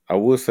Vert. I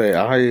will say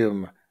I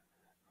am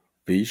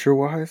feature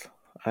wise,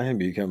 I am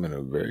becoming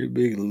a very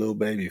big Lil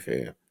Baby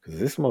fan because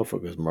this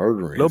motherfucker's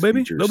murdering Lil his Baby.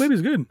 Lil features.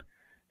 Baby's good.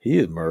 He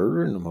is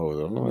murdering them hoes.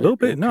 I'm Little like,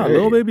 bit, no,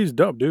 Lil okay. Baby's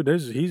dope, dude.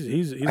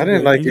 He's I a didn't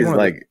good. like He's his one of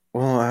the like.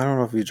 Well, I don't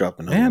know if he dropped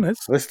another man. one.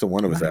 It's Listen to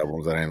one of his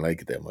albums. I didn't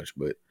like it that much,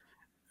 but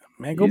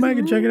man. Go he's back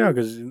and check it out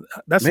because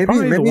that's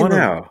probably the maybe one of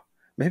now.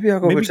 Maybe I'll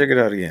go maybe check it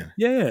out again.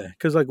 yeah.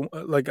 Because I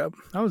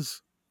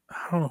was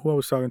I don't know who I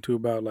was talking to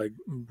about like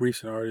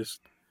recent artists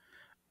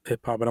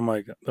hip hop, but I'm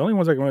like the only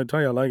ones I can really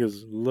tell you I like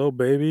is Lil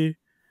Baby.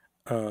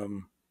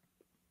 Um,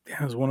 yeah,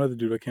 there's one other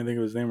dude I can't think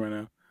of his name right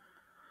now.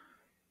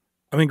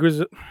 I mean,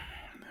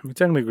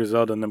 technically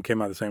Griselda and them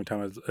came out at the same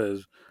time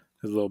as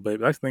Lil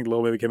Baby. I think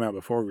Lil Baby came out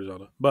before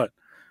Griselda, but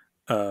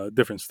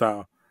different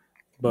style.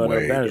 But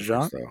Way different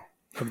stuff.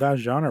 of that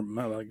genre,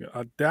 like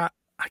that,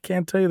 I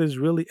can't tell you there's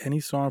really any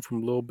song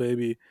from Lil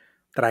Baby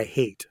that I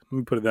hate. Let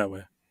me put it that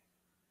way.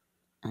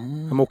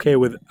 Mhm. I'm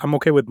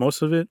okay with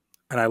most of it,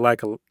 and I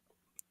like a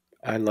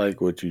I like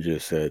what you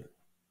just said.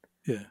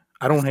 yeah.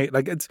 I don't hate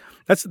like it's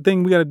that's the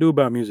thing we got to do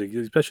about music,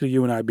 especially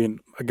you and I being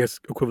I guess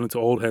equivalent to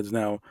old heads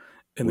now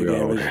in the We are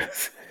game all is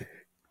this.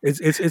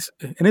 it's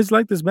and it's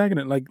like this back in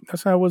it like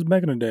that's how it was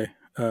back in the day.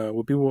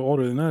 With people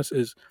older than us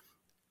is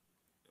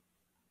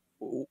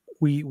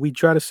we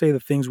try to say the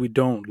things we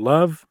don't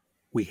love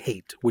we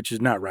hate, which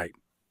is not right.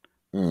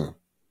 Mm,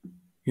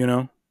 You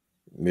know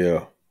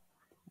yeah,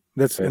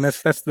 that's and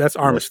that's that's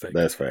our mistake.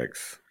 that's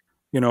facts.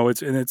 You know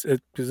it's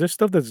because there's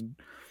stuff that's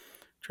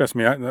trust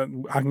me I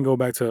can go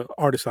back to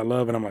artists I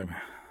love and I'm like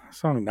man, that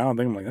song now I'm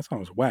thinking like that song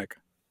was whack.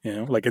 You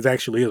know like it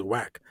actually is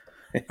whack.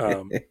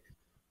 Um,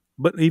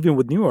 but even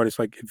with new artists,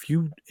 like if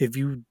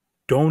you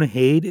don't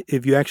hate it,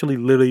 if you actually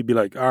literally be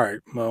like, all right,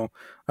 well,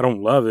 I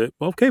don't love it,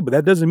 well, okay, but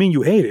that doesn't mean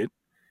you hate it.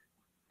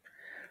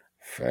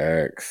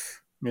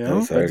 Facts. You know,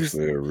 That's I just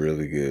actually a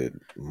really good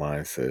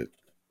mindset.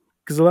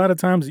 because a lot of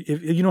times,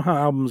 if you know how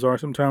albums are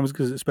sometimes,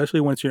 because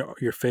especially when it's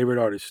your favorite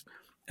artist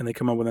and they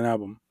come up with an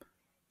album,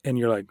 and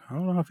you're like, I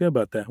don't know how I feel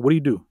about that. What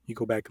do? You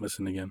go back and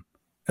listen again,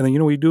 and then you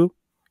know what you do?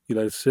 You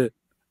let it sit.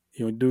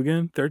 You want to do it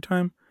again, third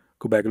time,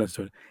 go back and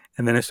listen to it,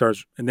 and then it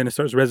starts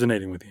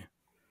resonating with you.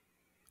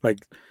 Like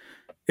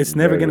it's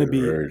never That gonna is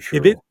be very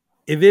true.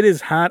 if it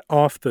is hot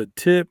off the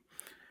tip.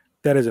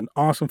 That is an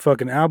awesome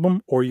fucking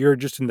album, or you're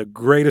just in the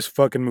greatest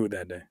fucking mood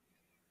that day.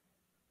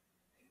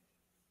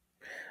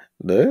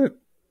 That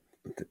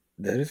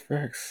that is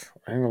facts.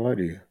 I ain't gonna lie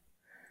to you.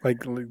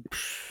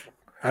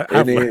 And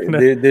I've learned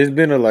that. there's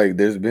been a like,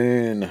 there's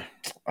been.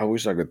 I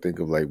wish I could think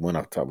of like one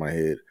off the top of my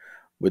head,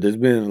 but there's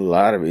been a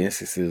lot of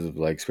instances of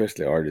like,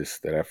 especially artists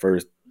that at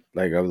first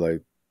like I was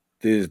like,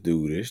 this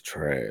dude is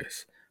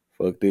trash.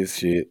 Fuck this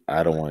shit.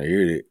 I don't want to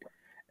hear it.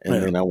 And Yeah,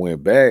 then I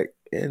went back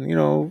and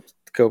a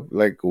couple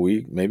like a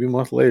week, maybe a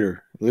month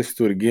later, listened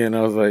to it again.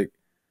 I was like,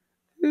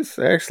 this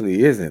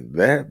actually isn't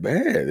that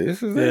bad.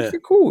 This is yeah, actually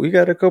cool. He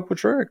got a couple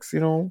tracks,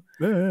 yeah,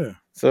 yeah,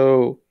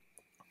 So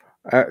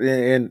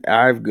and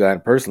I've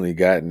personally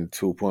gotten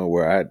to a point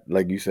where I,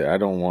 like you said, I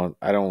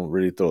don't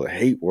really throw a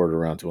hate word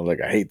around to him.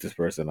 Like I hate this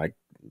person, like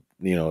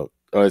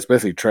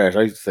especially trash.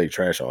 I used to say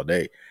trash all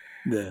day.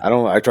 yeah,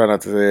 I try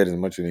not to say it as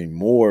much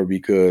anymore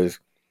because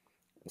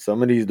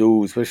some of these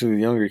dudes, especially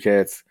the younger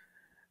cats,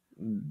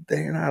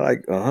 they're not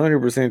like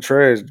 100%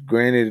 trash.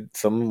 Granted,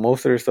 most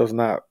of their stuff's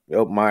not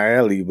up my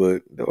alley,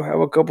 but they'll have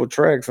a couple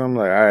tracks. I'm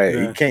like, all right,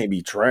 he yeah, can't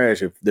be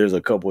trash if there's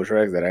a couple of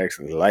tracks that I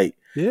actually like.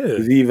 yeah,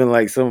 Because even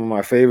like some of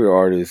my favorite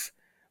artists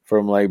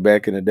from like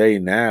back in the day,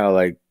 now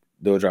like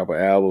they'll drop an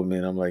album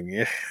and I'm like,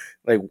 yeah,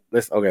 like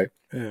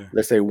yeah,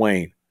 let's say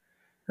Wayne.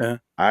 yeah,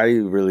 I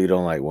really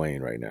don't like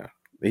Wayne right now.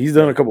 He's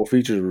done a yeah, couple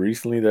features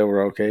recently that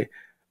were okay,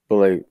 but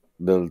like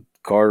the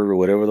Carter or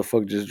whatever the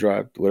fuck just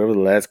dropped, whatever the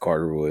last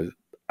Carter was,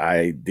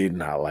 I did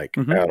not like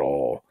mm-hmm. at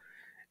all.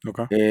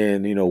 Okay,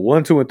 And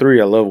 1, 2, and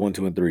 3, I love 1,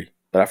 2, and 3,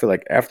 but I feel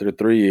like after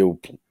 3, it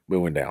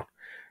went down.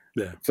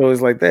 yeah, So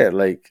it's like that.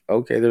 Like,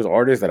 okay, there's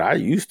artists that I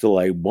used to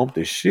like bump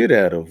the shit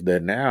out of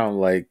that now I'm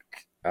like,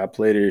 I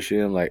play their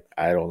shit. I'm like,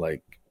 I don't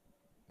like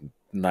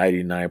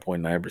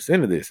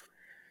 99.9% of this.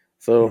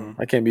 So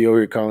mm-hmm. I can't be over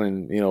here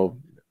calling,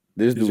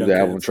 this These dude's young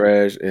album cats,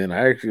 trash. And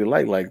I actually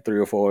like 3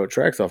 or 4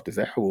 tracks off this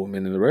album,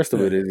 and then the rest of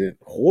yeah, it isn't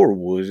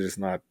horrible. It's just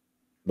not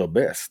the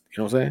best.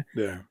 You know what I'm saying?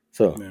 yeah,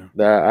 So yeah,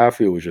 that I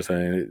feel what you're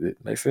saying.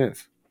 It makes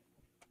sense.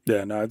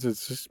 yeah. No, it's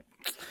just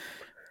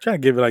try to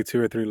give it like 2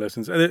 or 3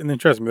 listens, and then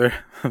trust me,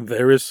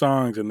 there is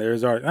songs and there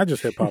is art, not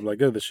just hip hop,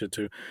 like other shit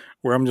too,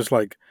 where I'm just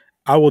like,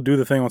 I will do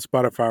the thing on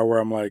Spotify where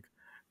I'm like,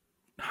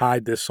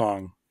 hide this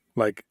song,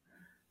 like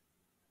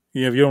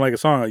if you don't like a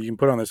song, you can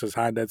put on this as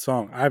hide that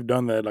song. I've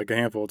done that like a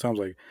handful of times.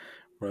 Like,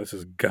 bro, this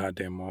is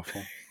goddamn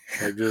awful.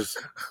 Like, just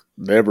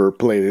Never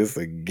play this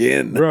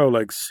again. bro,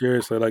 like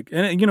seriously, like,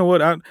 and you know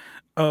what? One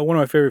of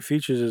my favorite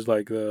features is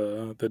like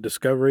the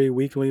Discovery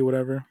Weekly,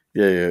 whatever.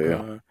 Yeah, yeah, yeah.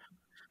 Uh,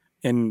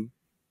 and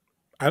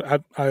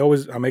I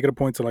always I make it a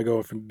point to like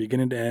go from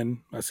beginning to end.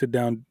 I sit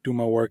down, do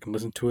my work, and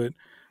listen to it.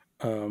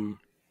 Um,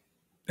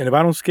 and if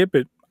I don't skip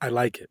it, I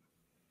like it.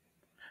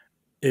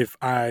 If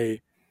I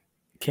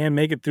can't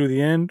make it through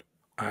the end,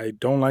 I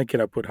don't like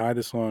it. I put hide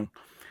the song.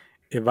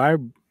 If I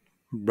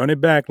run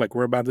it back, like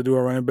we're about to do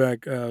a run it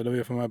back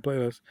WFMI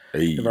playlist,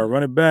 if I Hey,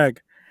 run it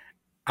back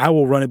I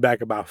will run it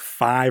back about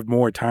 5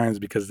 more times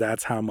because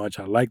that's how much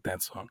I like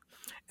that song,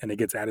 and it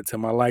gets added to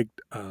my liked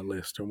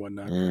list or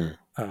whatnot. Mm.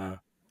 Uh,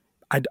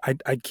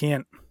 I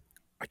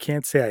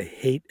can't say I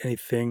hate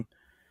anything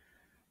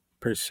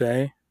per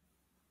se.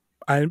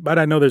 But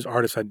I know there's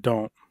artists I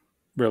don't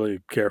really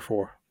care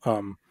for.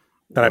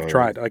 That I've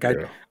tried. Like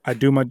Yeah. I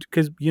do my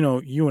because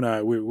you and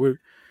I we've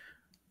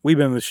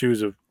been in the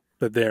shoes of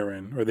that they're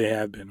in or they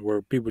have been,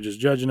 where people just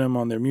judging them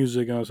on their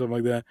music and stuff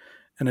like that,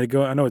 and they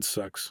go. I know it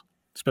sucks,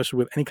 especially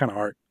with any kind of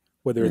art,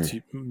 whether it's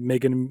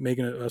Mm.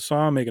 making a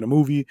song, making a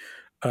movie,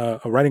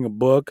 writing a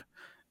book.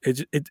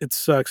 It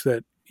sucks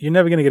that you're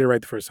never gonna get it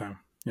right the first time.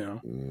 You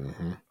know,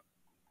 Mm-hmm.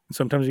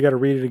 sometimes you got to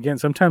read it again.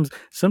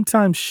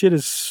 Sometimes shit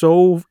is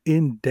so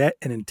in debt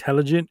and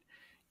intelligent,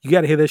 you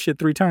got to hear that shit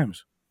 3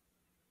 times,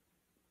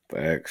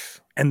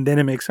 Facts. and then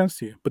it makes sense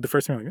to you. But the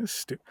first time, like, this is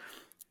stupid.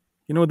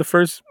 You know what the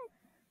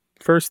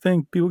first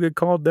thing people get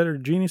called that are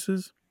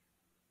geniuses?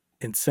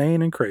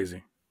 Insane and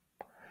crazy.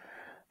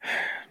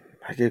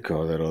 I get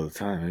called that all the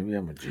time. Maybe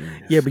I'm a Yeah,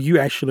 genius. but you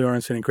actually are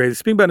insane and crazy.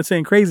 Speaking about insane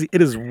and crazy,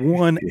 it is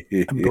one,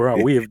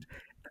 bro. We have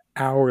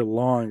hour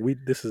long. We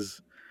this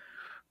is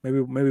maybe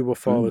we'll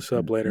follow this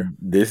up later.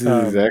 This is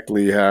Um,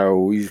 exactly how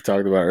we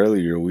talked about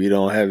earlier. We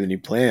don't have any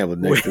plan, but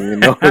we, next thing we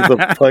know, it's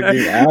a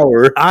fucking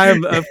hour.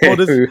 I'm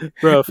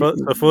bro.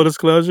 Full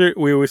disclosure,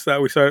 we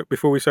started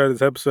before we started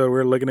this episode. We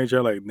were looking at each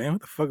other like, man,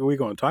 what the fuck are we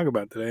going to talk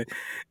about today?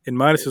 And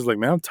Midas is like,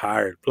 man, I'm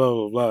tired. Blah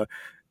blah blah.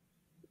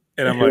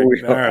 And I'm Here like,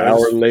 we all go, right,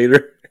 hour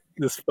later.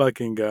 just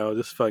fucking go,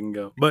 just fucking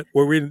go. But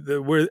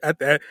we're at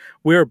that.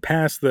 We're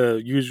past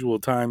the usual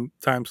time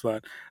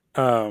slot.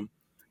 Um,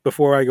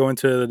 before I go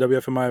into the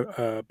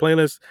WFMI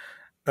playlist,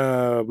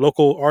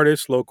 local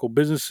artists, local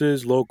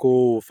businesses,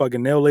 local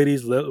fucking nail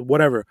ladies,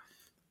 whatever,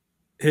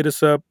 hit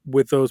us up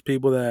with those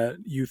people that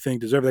you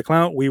think deserve that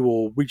clout. We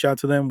will reach out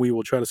to them. We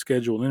will try to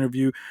schedule an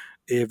interview.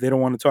 If they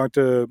don't want to talk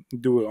to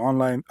do an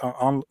online,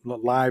 on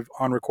live,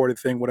 on recorded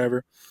thing,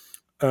 whatever,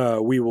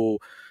 we will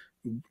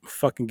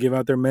fucking give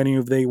out their menu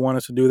if they want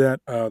us to do that.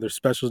 Their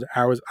specials,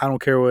 hours. I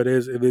don't care what it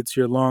is. If it's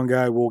your long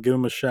guy, we'll give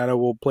him a shout out.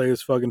 We'll play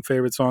his fucking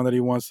favorite song that he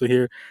wants to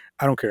hear.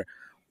 I don't care.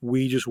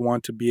 We just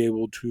want to be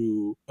able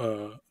to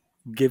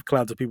give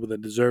clout to people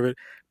that deserve it.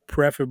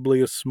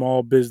 Preferably a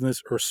small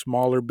business or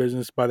smaller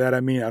business. By that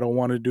I mean I don't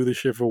want to do this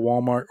shit for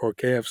Walmart or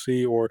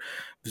KFC or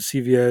the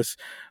CVS.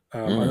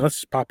 Mm, Unless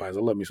it's Popeyes.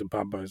 I love me some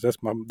Popeyes. That's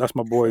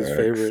my boy's facts.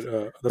 favorite.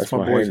 That's That's my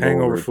my boy's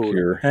hangover hangover food.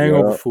 cure.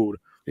 Hangover Yup. food.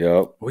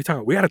 Yup. We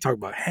got to talk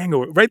about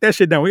hangover. Write that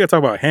shit down. We got to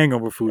talk about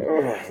hangover food.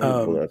 Let me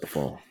pull Um, out the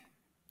phone.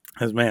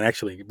 as man,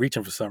 actually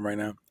reaching for something right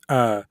now.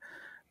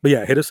 But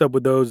yeah, hit us up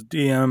with those.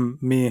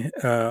 DM me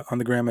on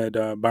the gram at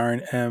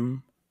Byron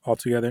M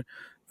altogether.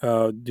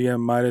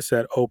 DM Midas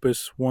at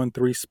Opus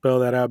 13. Spell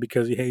that out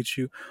because he hates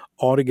you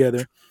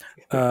altogether.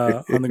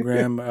 On the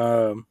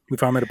gram, we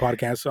found Made a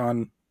Podcast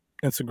on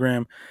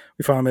Instagram.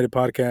 We found Made a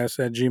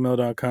Podcast at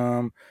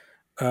gmail.com.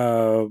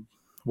 Uh,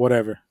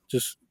 whatever.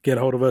 Just get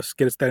a hold of us.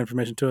 Get us that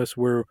information to us.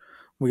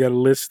 We got a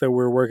list that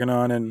we're working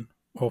on, and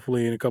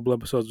hopefully in a couple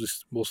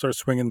episodes, we'll start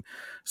swinging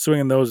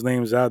those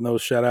names out and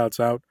those shout outs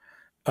out.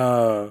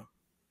 Uh,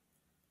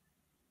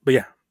 but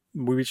yeah,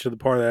 we reached to the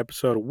part of the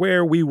episode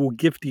where we will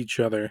gift each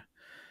other.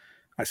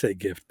 I say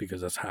gift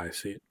because that's how I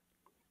see it.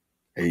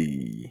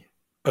 Hey.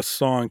 A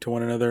song to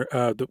one another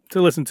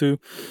to listen to,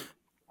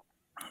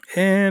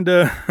 and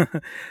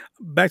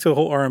back to the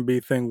whole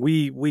R&B thing.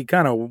 We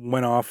kind of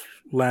went off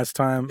last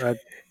time.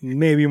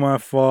 Maybe my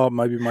fault.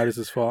 Might be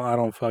Midas's fault. I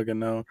don't fucking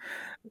know.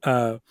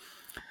 Uh,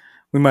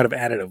 we might have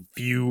added a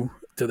few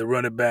to the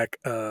running back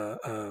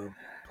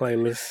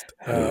playlist.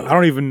 I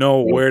don't even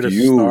know A where to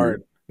few.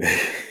 start.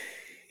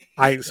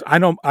 I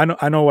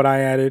know what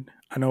I added.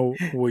 I know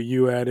what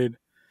you added.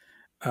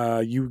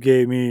 You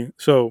gave me.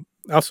 So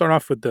I'll start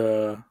off with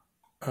the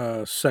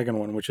second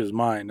one, which is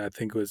mine. I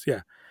think it was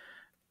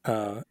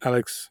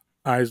Alex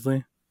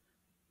Isley,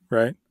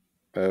 right?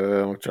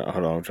 Hold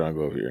on, I'm trying to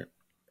go over here.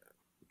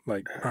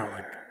 Like bro,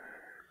 like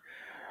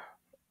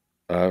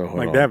Hold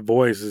like on. that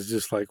voice is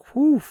just like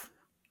whoo,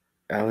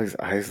 Alex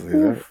Isley, is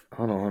whoo, that?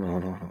 Hold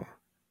on.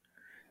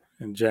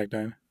 and Jack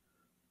Dine.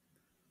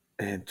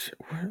 And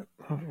where?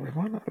 Am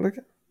I not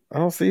looking? I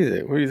don't see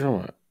that. What are you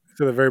talking about?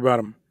 To the very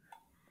bottom.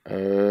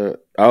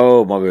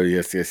 Oh, my bad.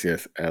 Yes.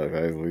 Alex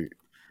Isley.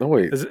 No,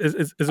 wait. Is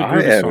a I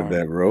groovy added song.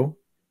 that, bro.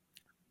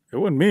 It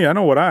wasn't me. I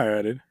know what I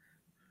added.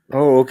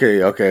 Oh, okay.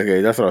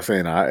 That's what I'm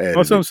saying. I That's added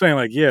what it. I'm saying.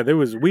 Like, yeah, there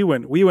was Oh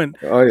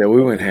yeah,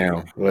 we uh, went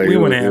ham. Like we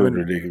went it ham, was and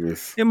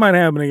ridiculous. it might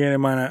happen again. It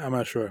might not. I'm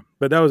not sure.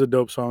 But that was a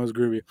dope song. It was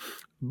groovy.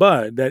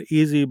 But that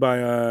Easy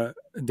by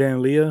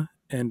Dan Leah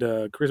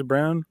and Chris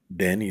Brown,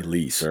 Danny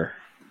Lee, sir.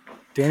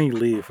 Danny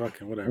Lee,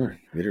 fucking whatever.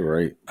 Get it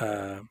right.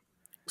 Uh,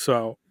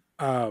 so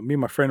me and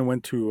my friend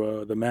went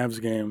to the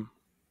Mavs game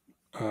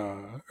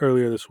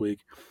earlier this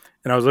week,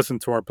 and I was listening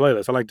to our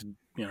playlist. I like to,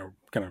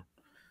 kind of.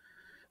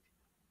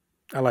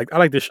 I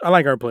like this. I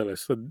like our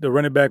playlist. The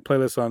running back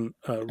playlist on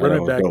Oh, that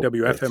running was back dope.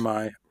 That's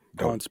WFMI on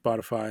dope.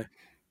 Spotify.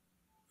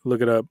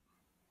 Look it up.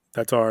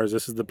 That's ours.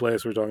 This is the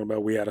playlist we're talking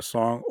about. We had a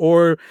song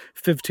or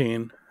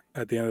 15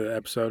 at the end of the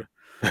episode.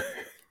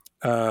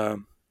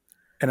 Um,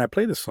 and I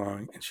play the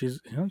song, and she's,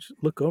 just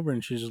look over,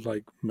 and she's just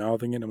like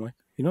mouthing it. I'm like,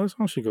 the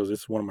song? She goes,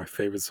 "It's one of my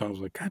favorite songs."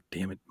 I'm like, God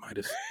damn it,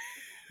 Midas!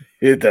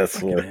 That's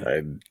Fucking what it.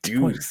 I do,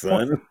 Point, point,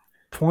 son.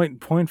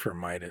 point for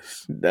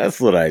Midas.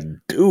 That's what I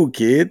do,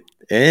 kid.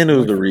 And it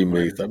was Point the for remix.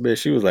 Midas. I bet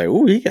she was like,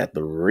 "Ooh, he got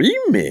the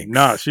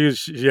Nah,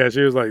 remix." yeah,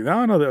 she was like,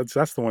 no,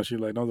 that's the one she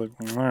liked. I was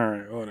like, all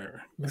right,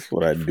 whatever. That's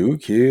what I do,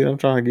 kid. I'm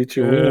trying to get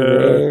you a win, Uh,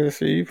 bro.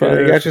 See, you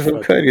probably good got for you some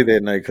fucking cutty you.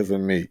 that night because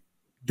of me.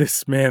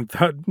 This man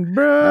thought,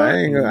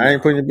 bruh, I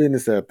ain't putting no. your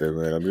business out there,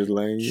 man. I'm just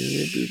letting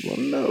you people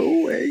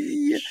know. Shh.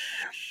 Hey.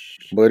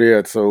 Shh. But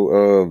yeah,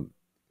 so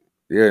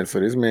yeah, so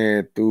this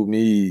man threw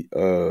me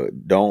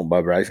Don't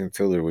by Bryson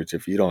Tiller, which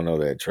if you don't know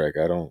that track,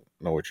 I don't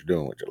know what you're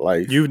doing with your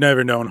life. You've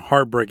never known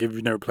heartbreak if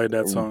you've never played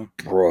that song.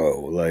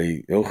 Bro,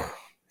 like, oh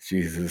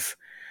Jesus.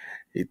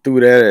 He threw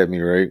that at me,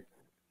 right?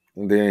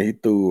 And then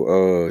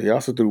he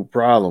also threw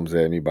Problems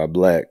at me by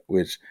Black,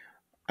 which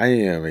I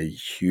am a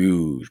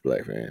huge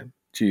Black fan.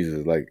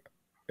 Jesus, like,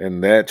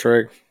 and that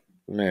track,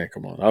 man,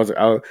 come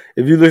on.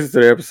 If you listen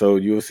to the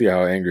episode, you'll see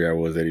how angry I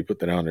was that he put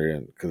that on there,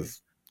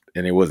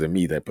 and it wasn't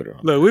me that put it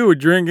on Look, we were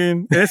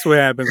drinking. That's what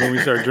happens when we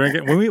start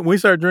drinking. When we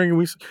start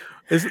drinking,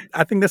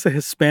 I think that's a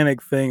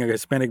Hispanic thing, a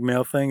Hispanic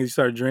male thing. You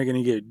start drinking,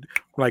 you get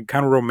like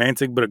kind of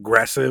romantic but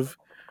aggressive.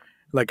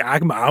 Like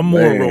I'm there.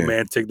 more Man,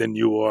 romantic than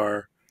you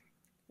are.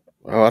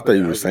 oh, I thought But you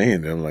yeah, I were was like,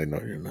 saying that. I'm like, no,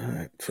 you're not,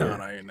 no, sir.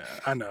 no, you're not.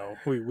 I know.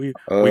 We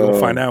gonna Uh,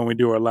 find out when we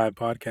do our live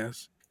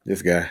podcast.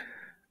 this guy.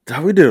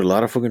 God, we did a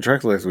lot of fucking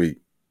tracks last week.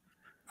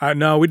 I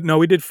no,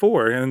 we did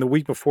 4, and the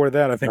week before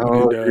that, I think we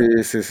Oh, did.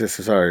 yes.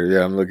 Sorry,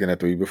 yeah, I'm looking at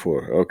the week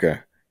before. Okay,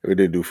 we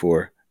did do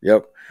four.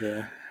 Yep.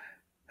 Yeah,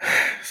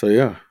 So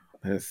yeah,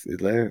 that's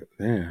it. Yeah,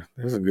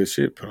 that was a good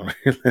shit put on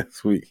here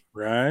last week.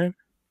 right.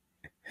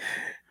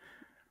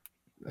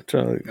 I'm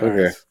trying to,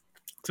 okay, Nice.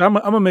 So I'm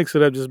gonna mix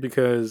it up just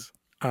because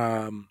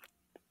um,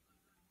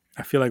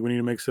 I feel like we need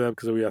to mix it up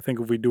because I think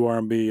if we do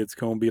R&B, it's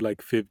gonna be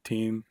like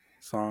 15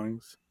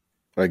 songs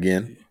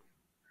again.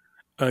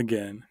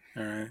 again.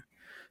 All right.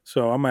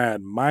 So I'm gonna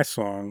add my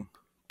song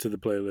to the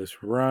playlist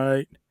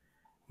right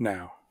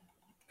now.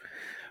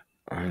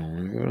 I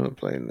don't know what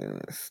playing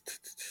this.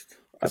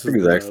 I This is think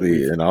it's the actually,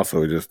 we've and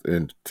also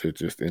to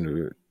just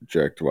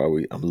interject while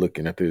I'm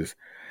looking at this,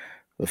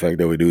 the fact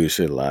that we do this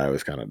shit live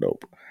is kind of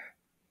dope.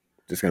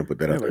 Just gonna put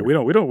that yeah, out like there. we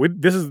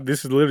don't this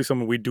is literally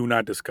something we do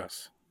not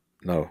discuss.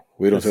 No,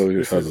 we don't tell each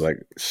This other is like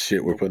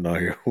shit we're nope, putting on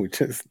here. We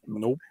just,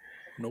 nope,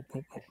 nope.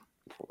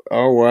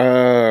 oh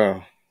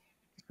wow,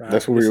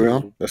 that's what This we're is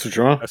on. That's what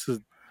you're on. this is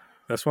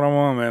That's what I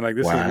want, man. Like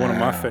this is one of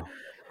my Wow,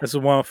 this is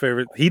one of my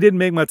favorite. He didn't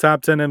make my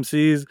top 10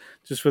 MCs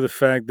just for the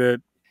fact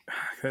that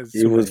there's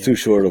it too was many too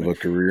short MCs, of man. a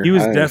career. He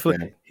was I definitely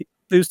understand.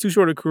 it was too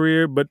short a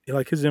career, but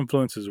like his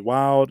influence is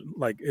wild.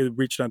 Like it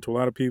reached out to a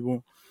lot of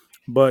people.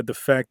 But the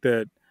fact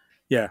that,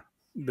 yeah,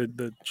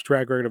 the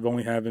track record of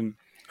only having,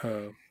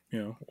 uh,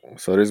 you know,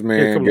 So this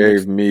he had a man couple of gave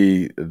mix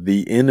me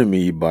 "The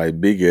Enemy" by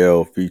Big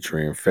L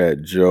featuring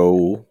Fat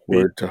Joe. big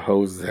Word to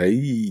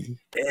Jose.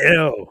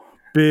 L,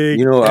 You big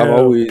know,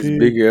 L, big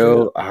Big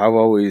L. L. I've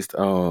always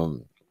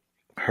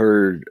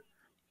heard,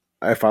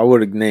 if I were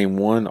to name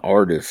one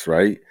artist,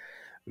 right,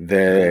 Uh-huh.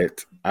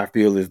 that I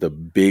feel is the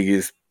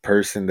biggest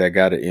person that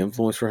got an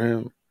influence for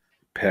him,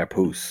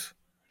 Papoose.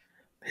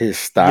 His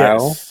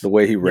style, the Yes,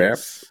 way he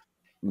raps, yes.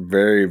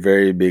 very,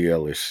 very Big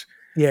L-ish.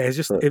 Yeah, it's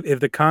just So if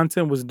the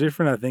content was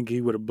different, I think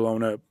he would have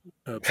blown up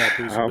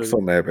Papoose. I'm But so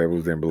mad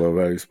Papoose didn't blow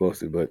up how he's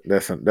supposed to, but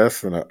that's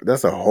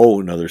a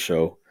whole nother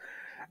show.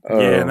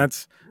 yeah, and Um,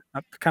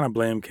 I kind of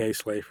blame K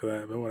Slay for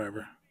that, but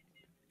whatever.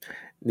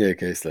 yeah,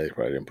 K Slade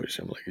probably didn't push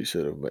him like he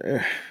should have, but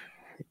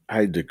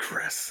I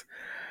digress.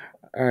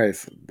 All right,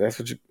 so that's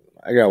what you.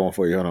 I got one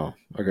for you. Hold on.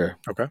 Okay,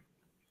 Okay,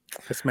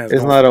 this man's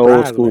it's gonna not an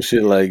old surprise school me.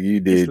 shit like you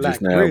It's did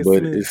just like now,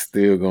 but it's Christmas.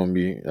 still gonna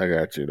be. I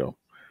got you though.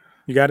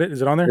 You got it?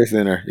 Is it on there? It's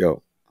in there,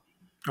 yo.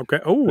 Okay.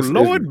 Oh It's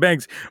Lord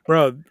Banks,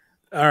 bro.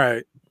 All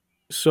right.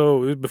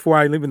 So before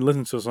I even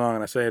listen to a song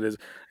and I say it is,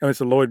 I mean, it's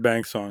a Lloyd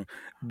Banks song.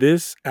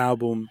 This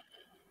album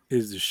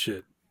is the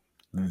shit.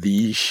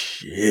 the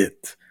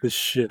shit. The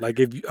shit. Like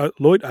if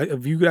Lloyd,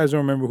 if you guys don't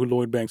remember who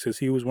Lloyd Banks is,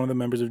 he was one of the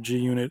members of G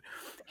Unit.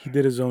 He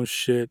did his own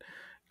shit.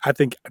 I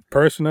think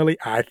personally,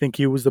 I think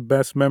he was the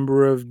best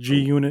member of G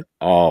Unit.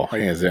 Oh,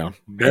 Like hands down,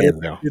 better hands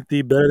down. than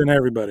 50, better than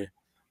everybody.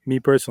 Me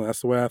personally,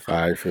 that's the way I thought.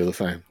 I feel the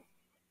same.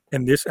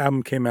 And this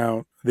album came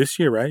out this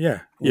year, right?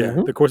 Yeah, yeah.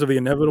 Hmm. The Course of the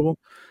Inevitable,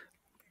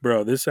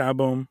 bro. This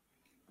album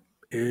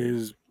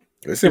is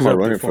It's in is my up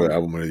there running for for me.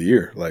 album of the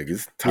year. Like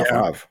it's top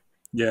Yeah, five.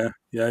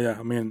 yeah.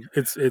 I mean,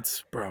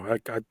 it's bro.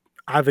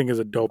 I think it's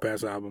a dope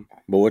ass album.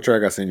 But what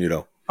track I send you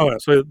though? Oh, yeah,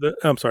 so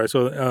I'm sorry.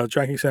 So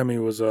Tracking Sammy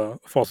was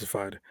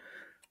falsified.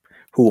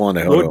 Who on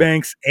that? Hold Lloyd on,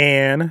 Banks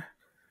and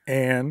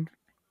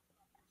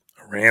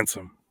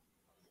Ransom,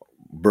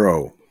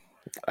 bro.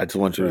 I just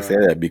want you to say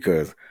bro. that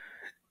because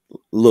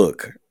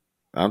look,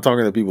 I'm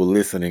talking to people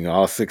listening,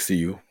 all six of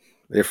you,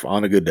 if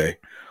on a good day.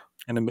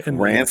 And 6 and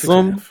a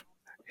Ransom half.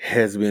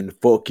 has been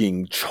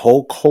fucking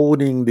choke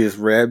holding this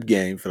rap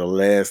game for the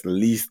last at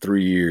least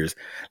 3 years.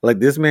 Like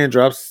this man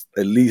drops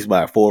at least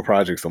by 4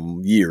 projects a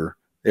year,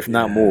 if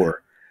not Yeah.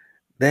 more.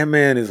 That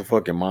man is a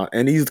fucking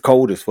and he's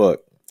cold as fuck.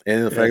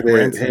 And the Yeah. fact that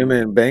him Ransom.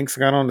 and Banks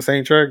got on the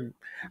same track,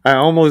 I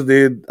almost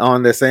did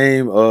on the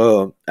same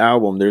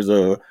album. There's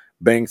a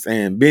Banks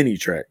and Benny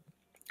track.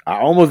 I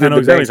almost I did know the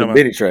exactly what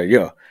Banks you're and talking about.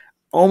 Benny track, yeah.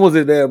 Almost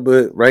did that,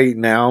 but right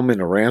now I'm in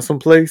a ransom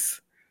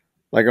place.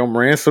 Like I'm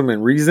ransom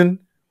and reason,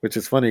 which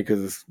is funny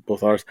because it's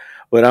both ours.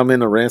 But I'm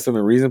in a ransom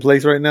and reason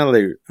place right now.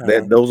 Like that,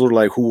 Uh-huh. those are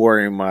like who are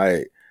in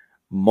my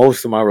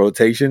most of my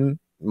rotation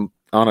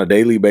on a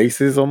daily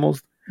basis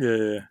almost. Yeah,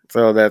 yeah.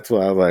 So that's why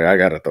I was like, I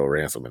gotta throw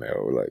ransom in there.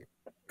 Like,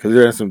 because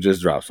ransom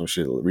just dropped some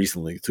shit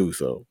recently too,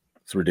 so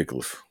it's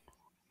ridiculous,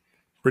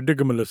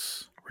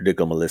 Ridiculous.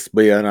 ridiculous.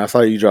 But yeah, and I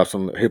saw you drop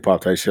some hip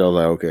hop type shit. I was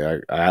like,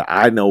 okay,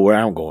 I know where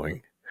I'm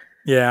going.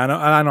 Yeah,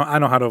 I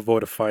know how to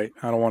avoid a fight.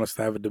 I don't want us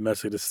to have a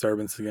domestic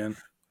disturbance again.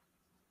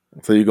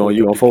 So Wake you up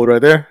gonna the fold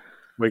right there?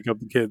 wake up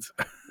the kids.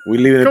 We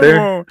leaving it Come there?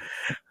 on.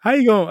 How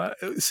you going?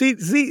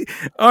 See.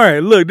 All right,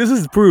 look, this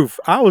is proof.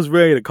 I was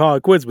ready to call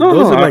it quits, but No,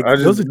 those no, are like I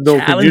just those are no,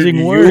 because you're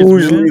challenging words,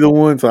 usually man. the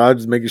one, so I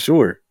just making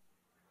sure.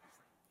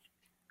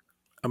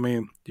 I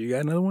mean, do you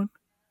got another one?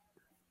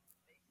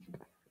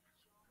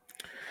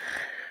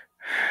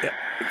 Yeah.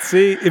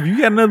 See, if you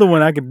got another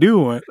one, I could do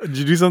one. Did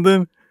you do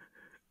something?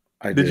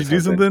 I Did did you do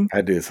something. something?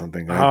 I did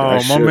something. I Oh, my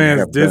shouldn't man's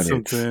have did done it.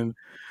 something.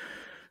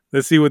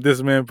 Let's see what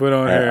this man put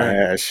on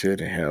here. I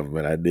shouldn't have,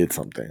 but I did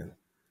something.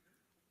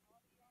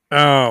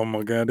 Oh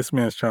my god, this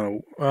man's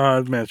trying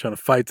to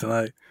fight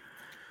tonight.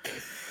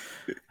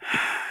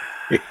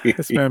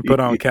 This man put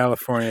on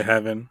California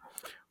Heaven.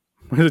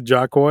 Was it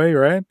Jockway,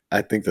 right?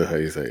 I think that's how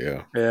you say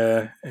it,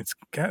 yeah.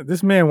 Yeah,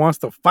 this man wants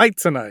to fight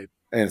tonight.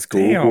 And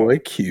Damn. Schoolboy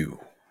Q.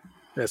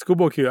 Yeah,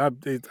 Schoolboy Q.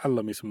 I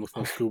love me some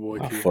Schoolboy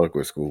I Q. fuck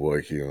with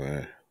Schoolboy Q,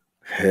 man.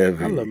 I love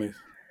Heavy. me.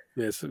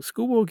 Yeah,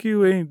 Schoolboy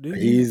Q ain't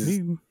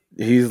He's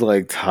he's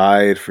like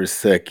tied for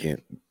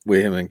second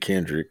with him and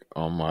Kendrick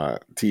on my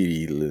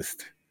TD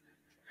list.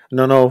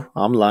 No,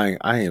 I'm lying.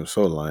 I am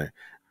so lying.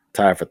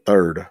 Tied for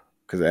third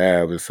because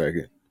Ab is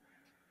second.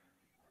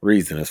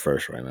 Reason is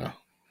first right now.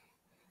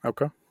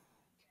 okay.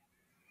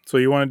 So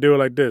you want to do it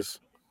like this?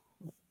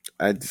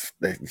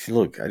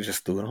 Look. I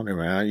just threw it on there,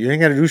 man. You ain't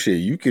got to do shit.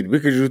 We could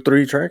do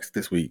 3 tracks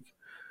this week.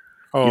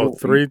 You Oh, don't you,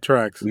 3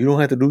 tracks. you don't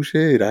have to do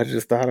shit. I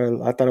thought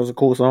it was a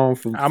cool song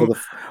I'm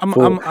I'm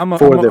for I'm I'm I'm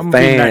for I'm the gonna be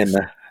fan nice.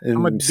 I'm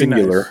gonna in be nice.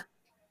 singular.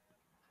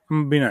 I'm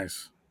gonna be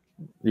nice.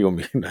 You gonna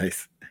be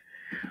nice.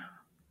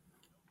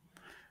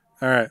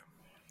 All right.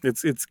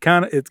 It's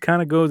kind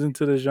of goes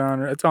into the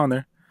genre. It's on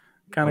there.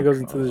 Kind of goes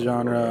into the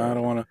genre. I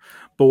don't want to,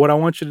 but what I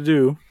want you to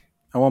do,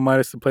 I want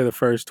Midas to play the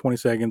first 20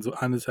 seconds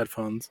on his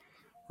headphones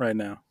right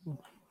now.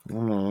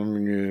 Hold on,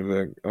 let me get it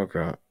back.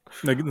 Okay.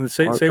 Like,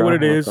 say what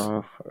it is.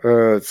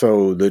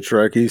 So the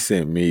track he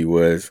sent me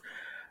was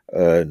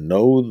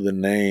Know the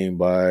Name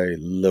by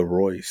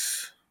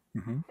Leroyce.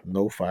 Mm-hmm.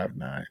 No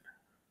 5'9".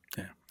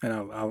 Yeah, and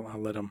I'll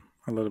let him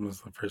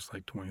as the first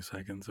like 20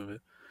 seconds of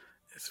it.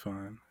 It's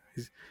fine.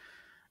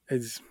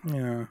 It's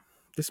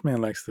this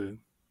man likes to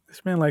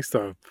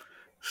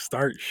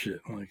start shit.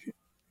 Like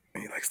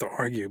he likes to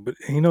argue, but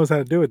he knows how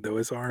to do it though.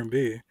 It's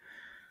R&B.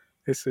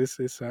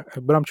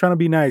 But I'm trying to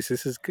be nice.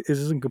 This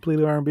isn't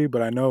completely R&B,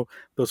 but I know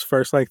those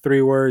first like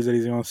 3 words that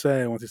he's gonna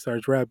say once he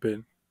starts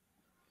rapping,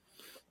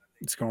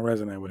 it's gonna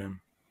resonate with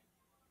him.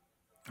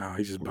 Oh,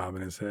 he's just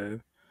bobbing his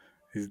head.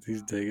 He's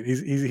digging.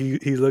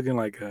 He's looking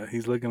like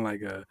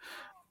a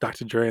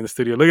Dr. Dre in the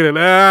studio. Look at it.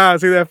 I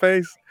see that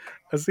face.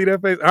 I see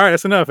that face. All right,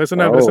 that's enough. That's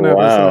enough. That's Oh enough.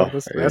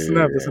 That's enough. wow. That's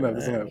enough. That's Yeah, enough.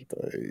 That's enough.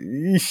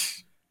 man.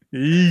 Yeesh.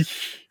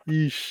 Yeesh.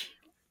 Yeesh.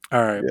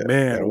 All right, Yeah, that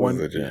man. was One,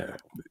 a yeah, jam.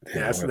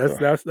 yeah.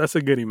 Damn, That's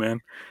a goodie, man.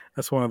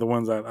 That's one of the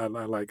ones I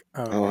like.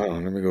 oh, hold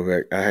on, let me go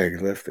back. I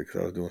had left it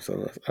because I was doing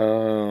something else.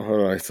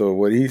 Hold on. So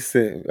what he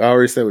sent, I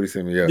already said what he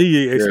sent me. Yeah,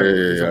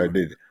 Yeah. I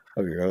did.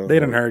 Okay, They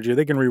didn't hurt you.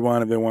 They can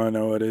rewind if they want to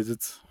know what it is.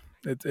 It's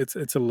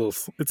a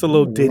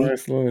little ditty,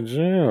 nice little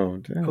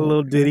jam. Damn, a little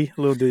okay. ditty,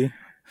 a little ditty.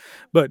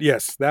 But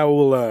yes, that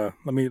will.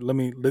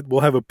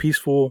 We'll have a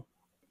peaceful.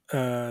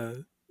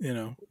 Going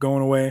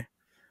away.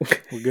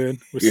 We're good.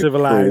 We're Yeah, for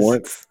civilized.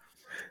 once.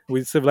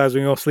 We civilized.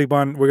 We're gonna sleep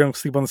on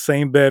the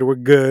same bed. We're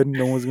good.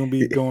 No one's gonna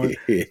be going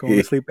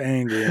to sleep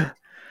angry.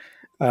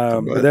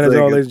 But that is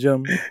all, ladies and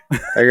gentlemen.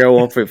 I got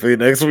one for you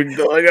next week,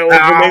 though. I got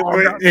one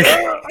for next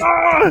Oh,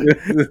 God.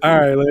 week. All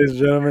right, ladies and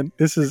gentlemen,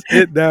 this is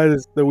it. That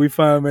is the We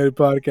Finally Made It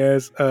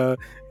podcast.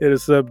 Hit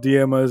us up,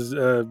 DM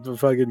us,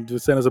 fucking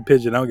just send us a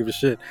pigeon. I don't give a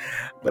shit.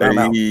 But I'm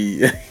out.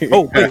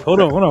 Oh, wait,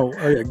 hold on.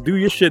 Oh, yeah, do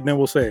your shit, and then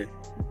we'll say it.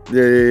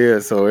 Yeah.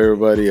 So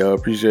everybody,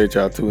 appreciate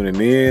y'all tuning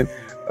in.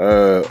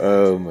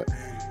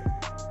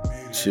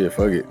 Shit,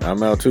 fuck it.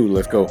 I'm out too.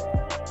 Let's go.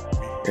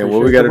 And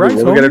what we gotta do?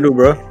 What we gotta do,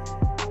 bro?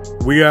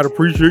 We gotta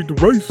appreciate the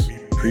race.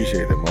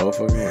 Appreciate the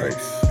motherfucking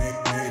race.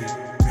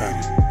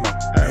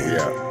 All right, we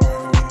out.